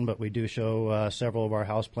fraction, but we do show several of our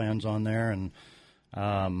house plans on there. And,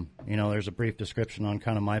 there's a brief description on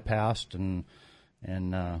kind of my past. And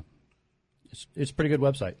it's a pretty good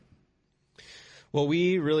website. Well,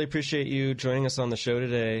 we really appreciate you joining us on the show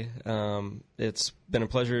today. It's been a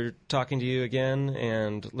pleasure talking to you again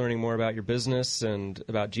and learning more about your business and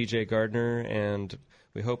about GJ Gardner. And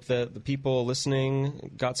we hope that the people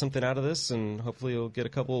listening got something out of this, and hopefully you'll get a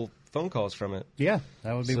couple phone calls from it. Yeah,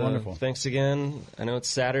 that would be wonderful. Thanks again. I know it's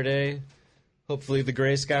Saturday. Hopefully the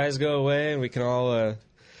gray skies go away and we can all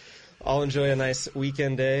enjoy a nice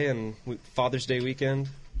weekend day and Father's Day weekend.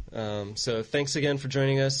 So thanks again for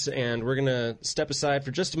joining us, and we're going to step aside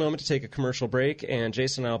for just a moment to take a commercial break, and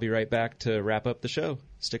Jason and I will be right back to wrap up the show.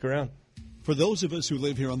 Stick around. For those of us who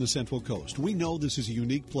live here on the Central Coast, we know this is a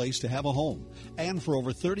unique place to have a home. And for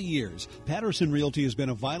over 30 years, Patterson Realty has been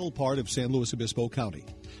a vital part of San Luis Obispo County.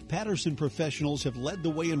 Patterson professionals have led the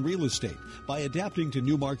way in real estate by adapting to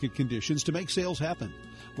new market conditions to make sales happen.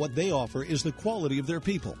 What they offer is the quality of their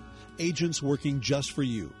people, agents working just for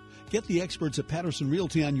you. Get the experts at Patterson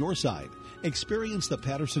Realty on your side. Experience the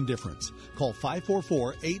Patterson difference. Call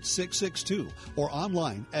 544-8662 or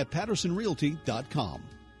online at pattersonrealty.com.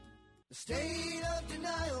 The state of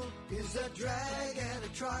denial is a drag and a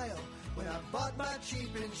trial. When I bought my cheap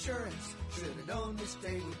insurance, should have known this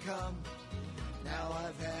day would come. Now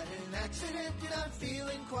I've had an accident and I'm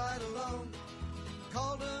feeling quite alone.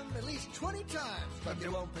 Called them at least 20 times, but they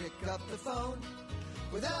won't pick up the phone.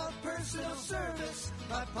 Without personal service,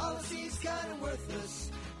 my policy's kind of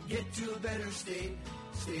worthless. Get to a better state,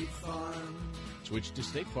 State Farm. Switch to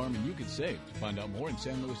State Farm and you can save. To find out more in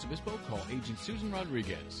San Luis Obispo, call Agent Susan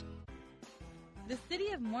Rodriguez. The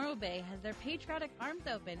city of Morro Bay has their patriotic arms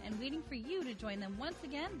open and waiting for you to join them once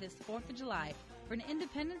again this 4th of July for an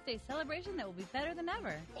Independence Day celebration that will be better than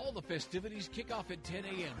ever. All the festivities kick off at 10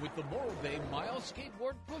 a.m. with the Morro Bay Mile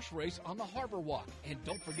Skateboard Push Race on the Harbor Walk. And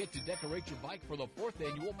don't forget to decorate your bike for the 4th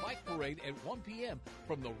Annual Bike Parade at 1 p.m.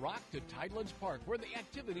 from the Rock to Tidelands Park, where the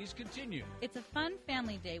activities continue. It's a fun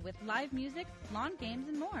family day with live music, lawn games,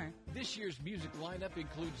 and more. This year's music lineup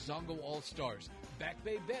includes Zongo All-Stars, Back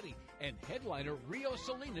Bay Betty, and headliner Rio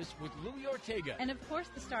Salinas with Louis Ortega. And of course,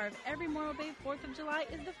 the star of every Morro Bay 4th of July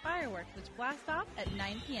is the fireworks, which blast off at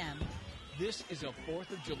 9 p.m. This is a 4th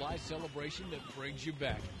of July celebration that brings you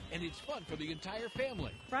back, and it's fun for the entire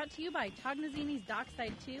family. Brought to you by Tognazzini's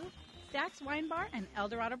Dockside 2, Stack's Wine Bar, and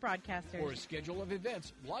Eldorado Broadcasters. For a schedule of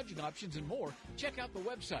events, lodging options, and more, check out the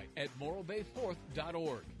website at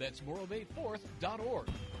morrobay4th.org. That's morrobay4th.org.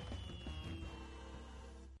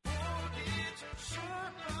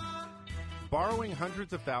 Borrowing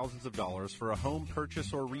hundreds of thousands of dollars for a home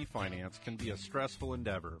purchase or refinance can be a stressful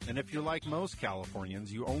endeavor. And if you're like most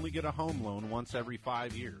Californians, you only get a home loan once every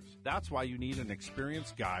 5 years. That's why you need an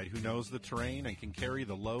experienced guide who knows the terrain and can carry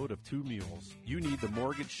the load of 2 mules. You need the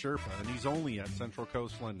Mortgage Sherpa, and he's only at Central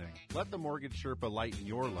Coast Lending. Let the Mortgage Sherpa lighten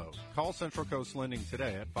your load. Call Central Coast Lending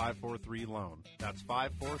today at 543-LOAN. That's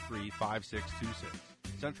 543-5626.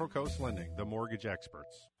 Central Coast Lending, the mortgage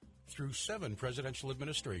experts. Through 7 presidential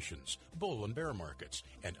administrations, bull and bear markets,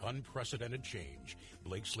 and unprecedented change,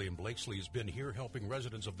 Blakesley & Blakesley has been here helping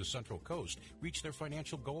residents of the Central Coast reach their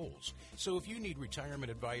financial goals. So if you need retirement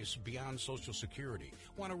advice beyond Social Security,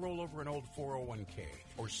 want to roll over an old 401k,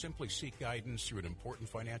 or simply seek guidance through an important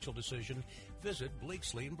financial decision, visit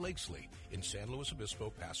Blakesley & Blakesley in San Luis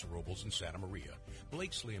Obispo, Paso Robles, and Santa Maria.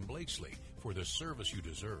 Blakesley & Blakesley, for the service you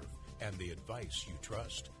deserve and the advice you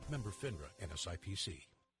trust. Member FINRA and SIPC.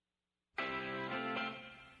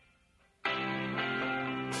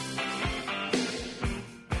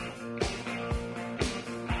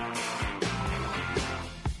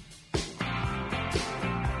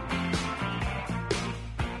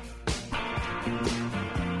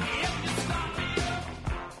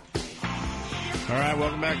 All right,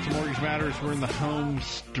 welcome back to Mortgage Matters. We're in the home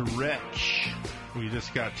stretch. We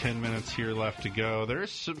just got 10 minutes here left to go.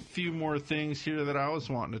 There's a few more things here that I was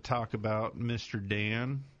wanting to talk about, Mr.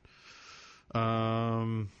 Dan.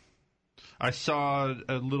 I saw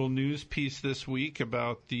a little news piece this week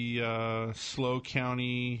about the SLO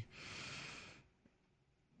County,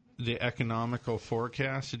 the economical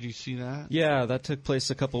forecast. Did you see that? Yeah, that took place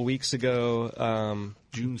a couple weeks ago.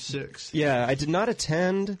 June 6th. Yeah, I did not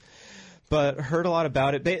attend, but heard a lot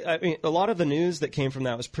about it. I mean, a lot of the news that came from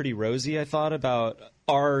that was pretty rosy, I thought, about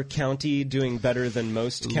our county doing better than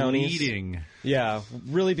most counties. Leading. Yeah,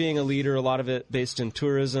 really being a leader, a lot of it based in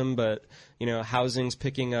tourism, but, you know, housing's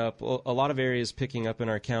picking up, a lot of areas picking up in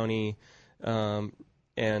our county, and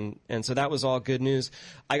so that was all good news.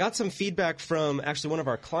 I got some feedback from actually one of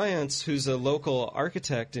our clients who's a local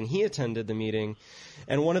architect, and he attended the meeting.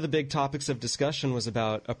 And one of the big topics of discussion was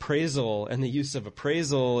about appraisal and the use of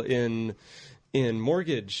appraisal in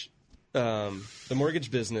mortgage, the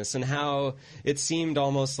mortgage business, and how it seemed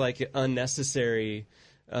almost like unnecessary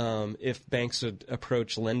if banks would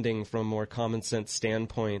approach lending from a more common sense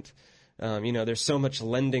standpoint. You know, there's so much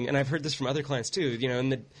lending, and I've heard this from other clients too. You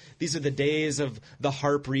know, these are the days of the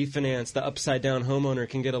HARP refinance. The upside down homeowner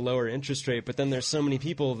can get a lower interest rate, but then there's so many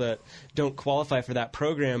people that don't qualify for that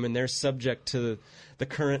program, and they're subject to the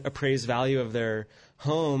current appraised value of their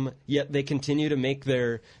home. Yet they continue to make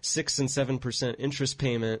their 6 and 7% interest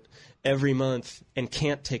payment every month and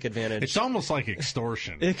can't take advantage. It's almost like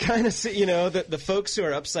extortion. It kind of, you know, the folks who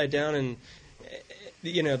are upside down and,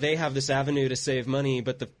 you know, they have this avenue to save money,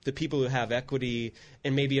 but the people who have equity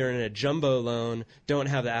and maybe are in a jumbo loan don't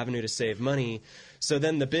have the avenue to save money. So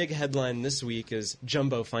then the big headline this week is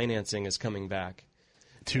jumbo financing is coming back.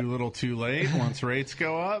 Too little too late once rates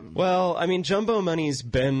go up? Well, I mean, jumbo money's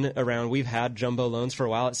been around. We've had jumbo loans for a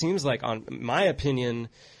while. It seems like, on my opinion,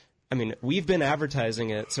 I mean, we've been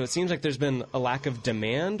advertising it, so it seems like there's been a lack of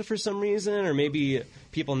demand for some reason, or maybe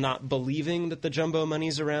people not believing that the jumbo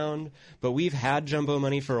money's around. But we've had jumbo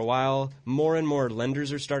money for a while. More and more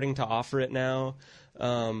lenders are starting to offer it now.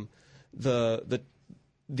 The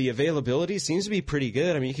the availability seems to be pretty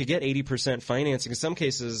good. I mean, you could get 80% financing. In some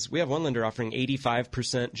cases, we have one lender offering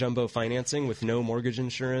 85% jumbo financing with no mortgage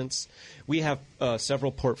insurance. We have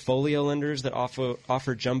several portfolio lenders that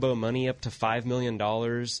offer jumbo money up to $5 million.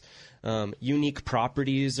 Unique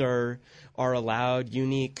properties are allowed.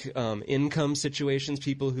 Unique income situations,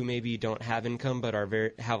 people who maybe don't have income but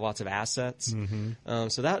have lots of assets. Mm-hmm.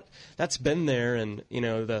 So that's been there, and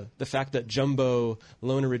the fact that jumbo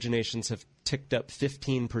loan originations have ticked up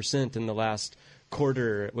 15% in the last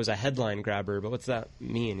quarter was a headline grabber. But what's that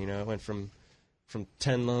mean? It went from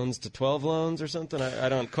 10 loans to 12 loans or something? I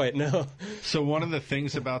don't quite know. So one of the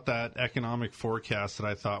things about that economic forecast that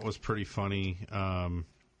I thought was pretty funny,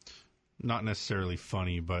 not necessarily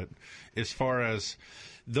funny, but as far as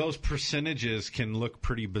those percentages can look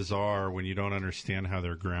pretty bizarre when you don't understand how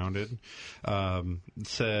they're grounded,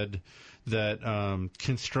 said that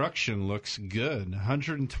construction looks good.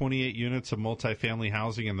 128 units of multifamily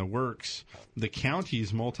housing in the works. The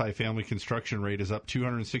county's multifamily construction rate is up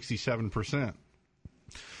 267%.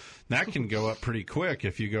 That can go up pretty quick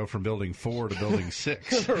if you go from building 4 to building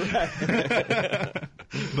 6.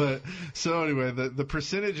 But so anyway, the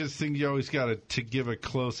percentages thing you always got to give a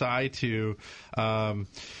close eye to.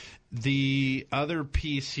 The other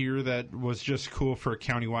piece here that was just cool for a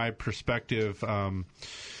countywide perspective,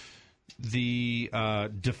 the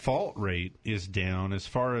default rate is down. As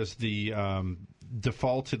far as the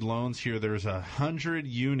defaulted loans here, there's 100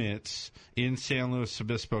 units in San Luis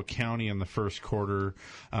Obispo County in the first quarter,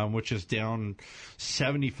 which is down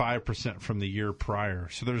 75% from the year prior.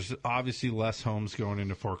 So there's obviously less homes going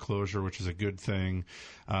into foreclosure, which is a good thing.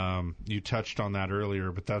 You touched on that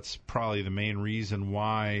earlier, but that's probably the main reason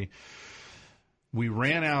why we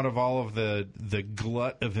ran out of all of the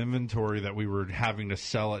glut of inventory that we were having to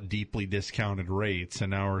sell at deeply discounted rates,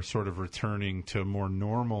 and now we're sort of returning to a more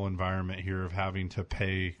normal environment here of having to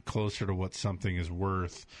pay closer to what something is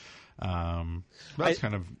worth. That's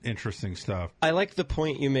kind of interesting stuff. I like the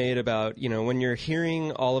point you made about, when you're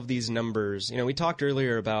hearing all of these numbers, we talked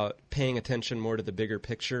earlier about paying attention more to the bigger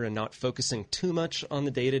picture and not focusing too much on the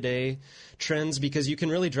day-to-day trends, because you can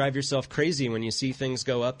really drive yourself crazy when you see things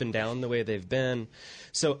go up and down the way they've been.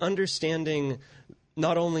 So understanding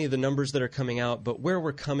not only the numbers that are coming out, but where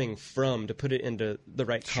we're coming from to put it into the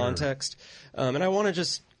right context. And I want to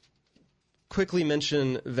just quickly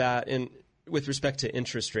mention that with respect to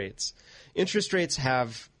interest rates. Interest rates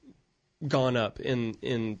have gone up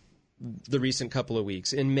in the recent couple of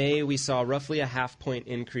weeks. In May, we saw roughly a half-point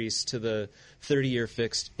increase to the 30-year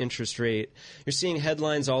fixed interest rate. You're seeing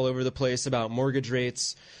headlines all over the place about mortgage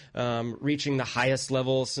rates reaching the highest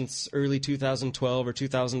level since early 2012 or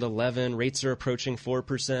 2011. Rates are approaching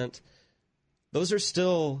 4%. Those are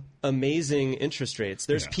still amazing interest rates.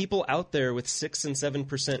 There's people out there with 6 and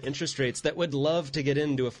 7% interest rates that would love to get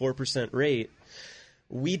into a 4% rate.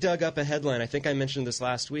 We dug up a headline. I think I mentioned this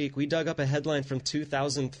last week. We dug up a headline from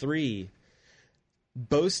 2003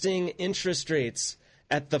 boasting interest rates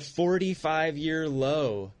at the 45-year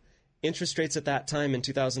low. Interest rates at that time in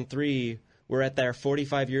 2003 were at their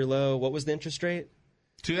 45-year low. What was the interest rate?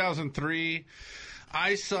 2003...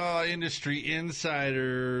 I saw Industry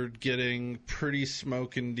Insider getting pretty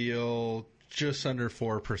smoking deal just under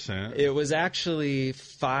 4%. It was actually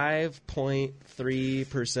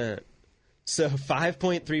 5.3%. So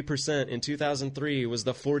 5.3% in 2003 was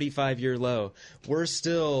the 45-year low. We're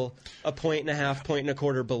still a point and a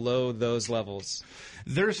quarter below those levels.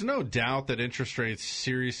 There's no doubt that interest rates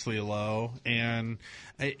seriously low, and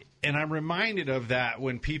I'm reminded of that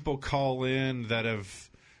when people call in that have.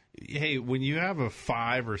 Hey, when you have a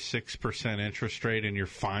 5 or 6% interest rate and you're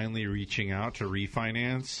finally reaching out to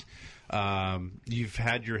refinance, you've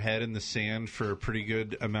had your head in the sand for a pretty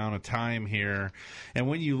good amount of time here. And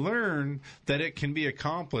when you learn that it can be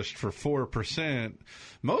accomplished for 4%,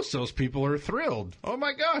 most of those people are thrilled. Oh,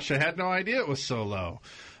 my gosh, I had no idea it was so low.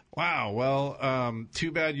 Wow, well,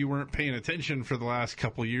 too bad you weren't paying attention for the last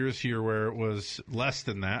couple years here where it was less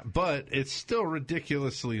than that, but it's still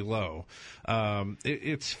ridiculously low.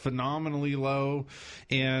 It's phenomenally low,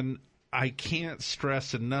 and I can't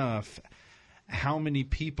stress enough how many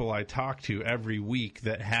people I talk to every week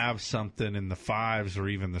that have something in the 5s or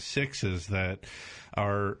even the 6s that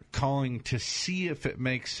are calling to see if it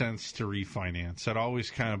makes sense to refinance. That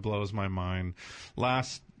always kind of blows my mind.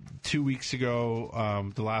 2 weeks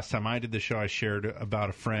ago, the last time I did the show, I shared about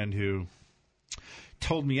a friend who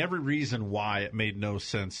told me every reason why it made no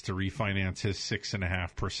sense to refinance his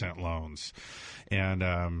 6.5% loans. And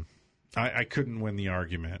I couldn't win the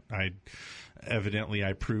argument. I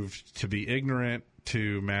proved to be ignorant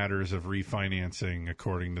to matters of refinancing,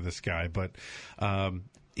 according to this guy. But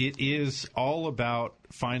it is all about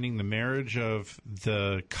finding the marriage of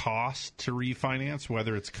the cost to refinance,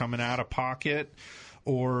 whether it's coming out of pocket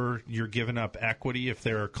or you're giving up equity. If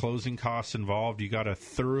there are closing costs involved, you got to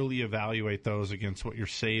thoroughly evaluate those against what you're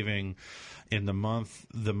saving in the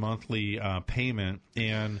monthly payment.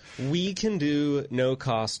 And we can do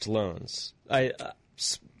no-cost loans. I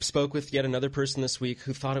spoke with yet another person this week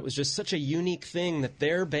who thought it was just such a unique thing that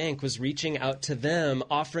their bank was reaching out to them,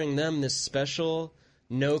 offering them this special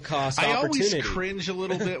no-cost opportunity. I always cringe a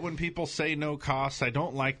little bit when people say no cost. I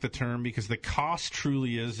don't like the term because the cost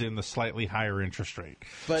truly is in the slightly higher interest rate.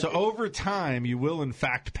 So over time, you will in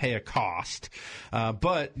fact pay a cost.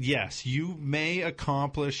 But yes, you may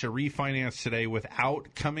accomplish a refinance today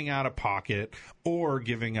without coming out of pocket or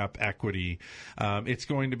giving up equity. It's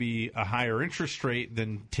going to be a higher interest rate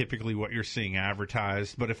than typically what you're seeing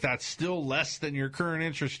advertised. But if that's still less than your current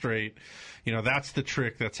interest rate, that's the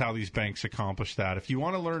trick. That's how these banks accomplish that. If you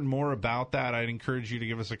want to learn more about that, I'd encourage you to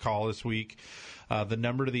give us a call this week. The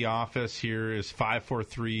number to the office here is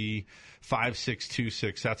 543-5626.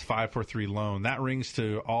 That's 543-LOAN. That rings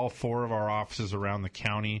to all 4 of our offices around the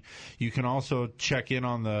county. You can also check in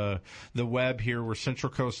on the web here. We're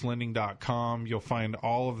centralcoastlending.com. You'll find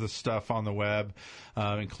all of the stuff on the web,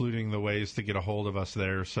 including the ways to get a hold of us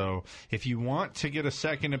there. So if you want to get a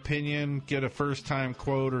second opinion, get a first-time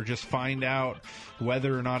quote, or just find out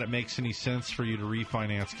whether or not it makes any sense for you to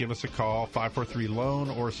refinance, give us a call, 543-LOAN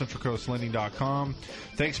or centralcoastlending.com.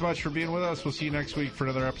 Thanks so much for being with us. We'll see you next week for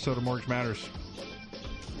another episode of Mortgage Matters.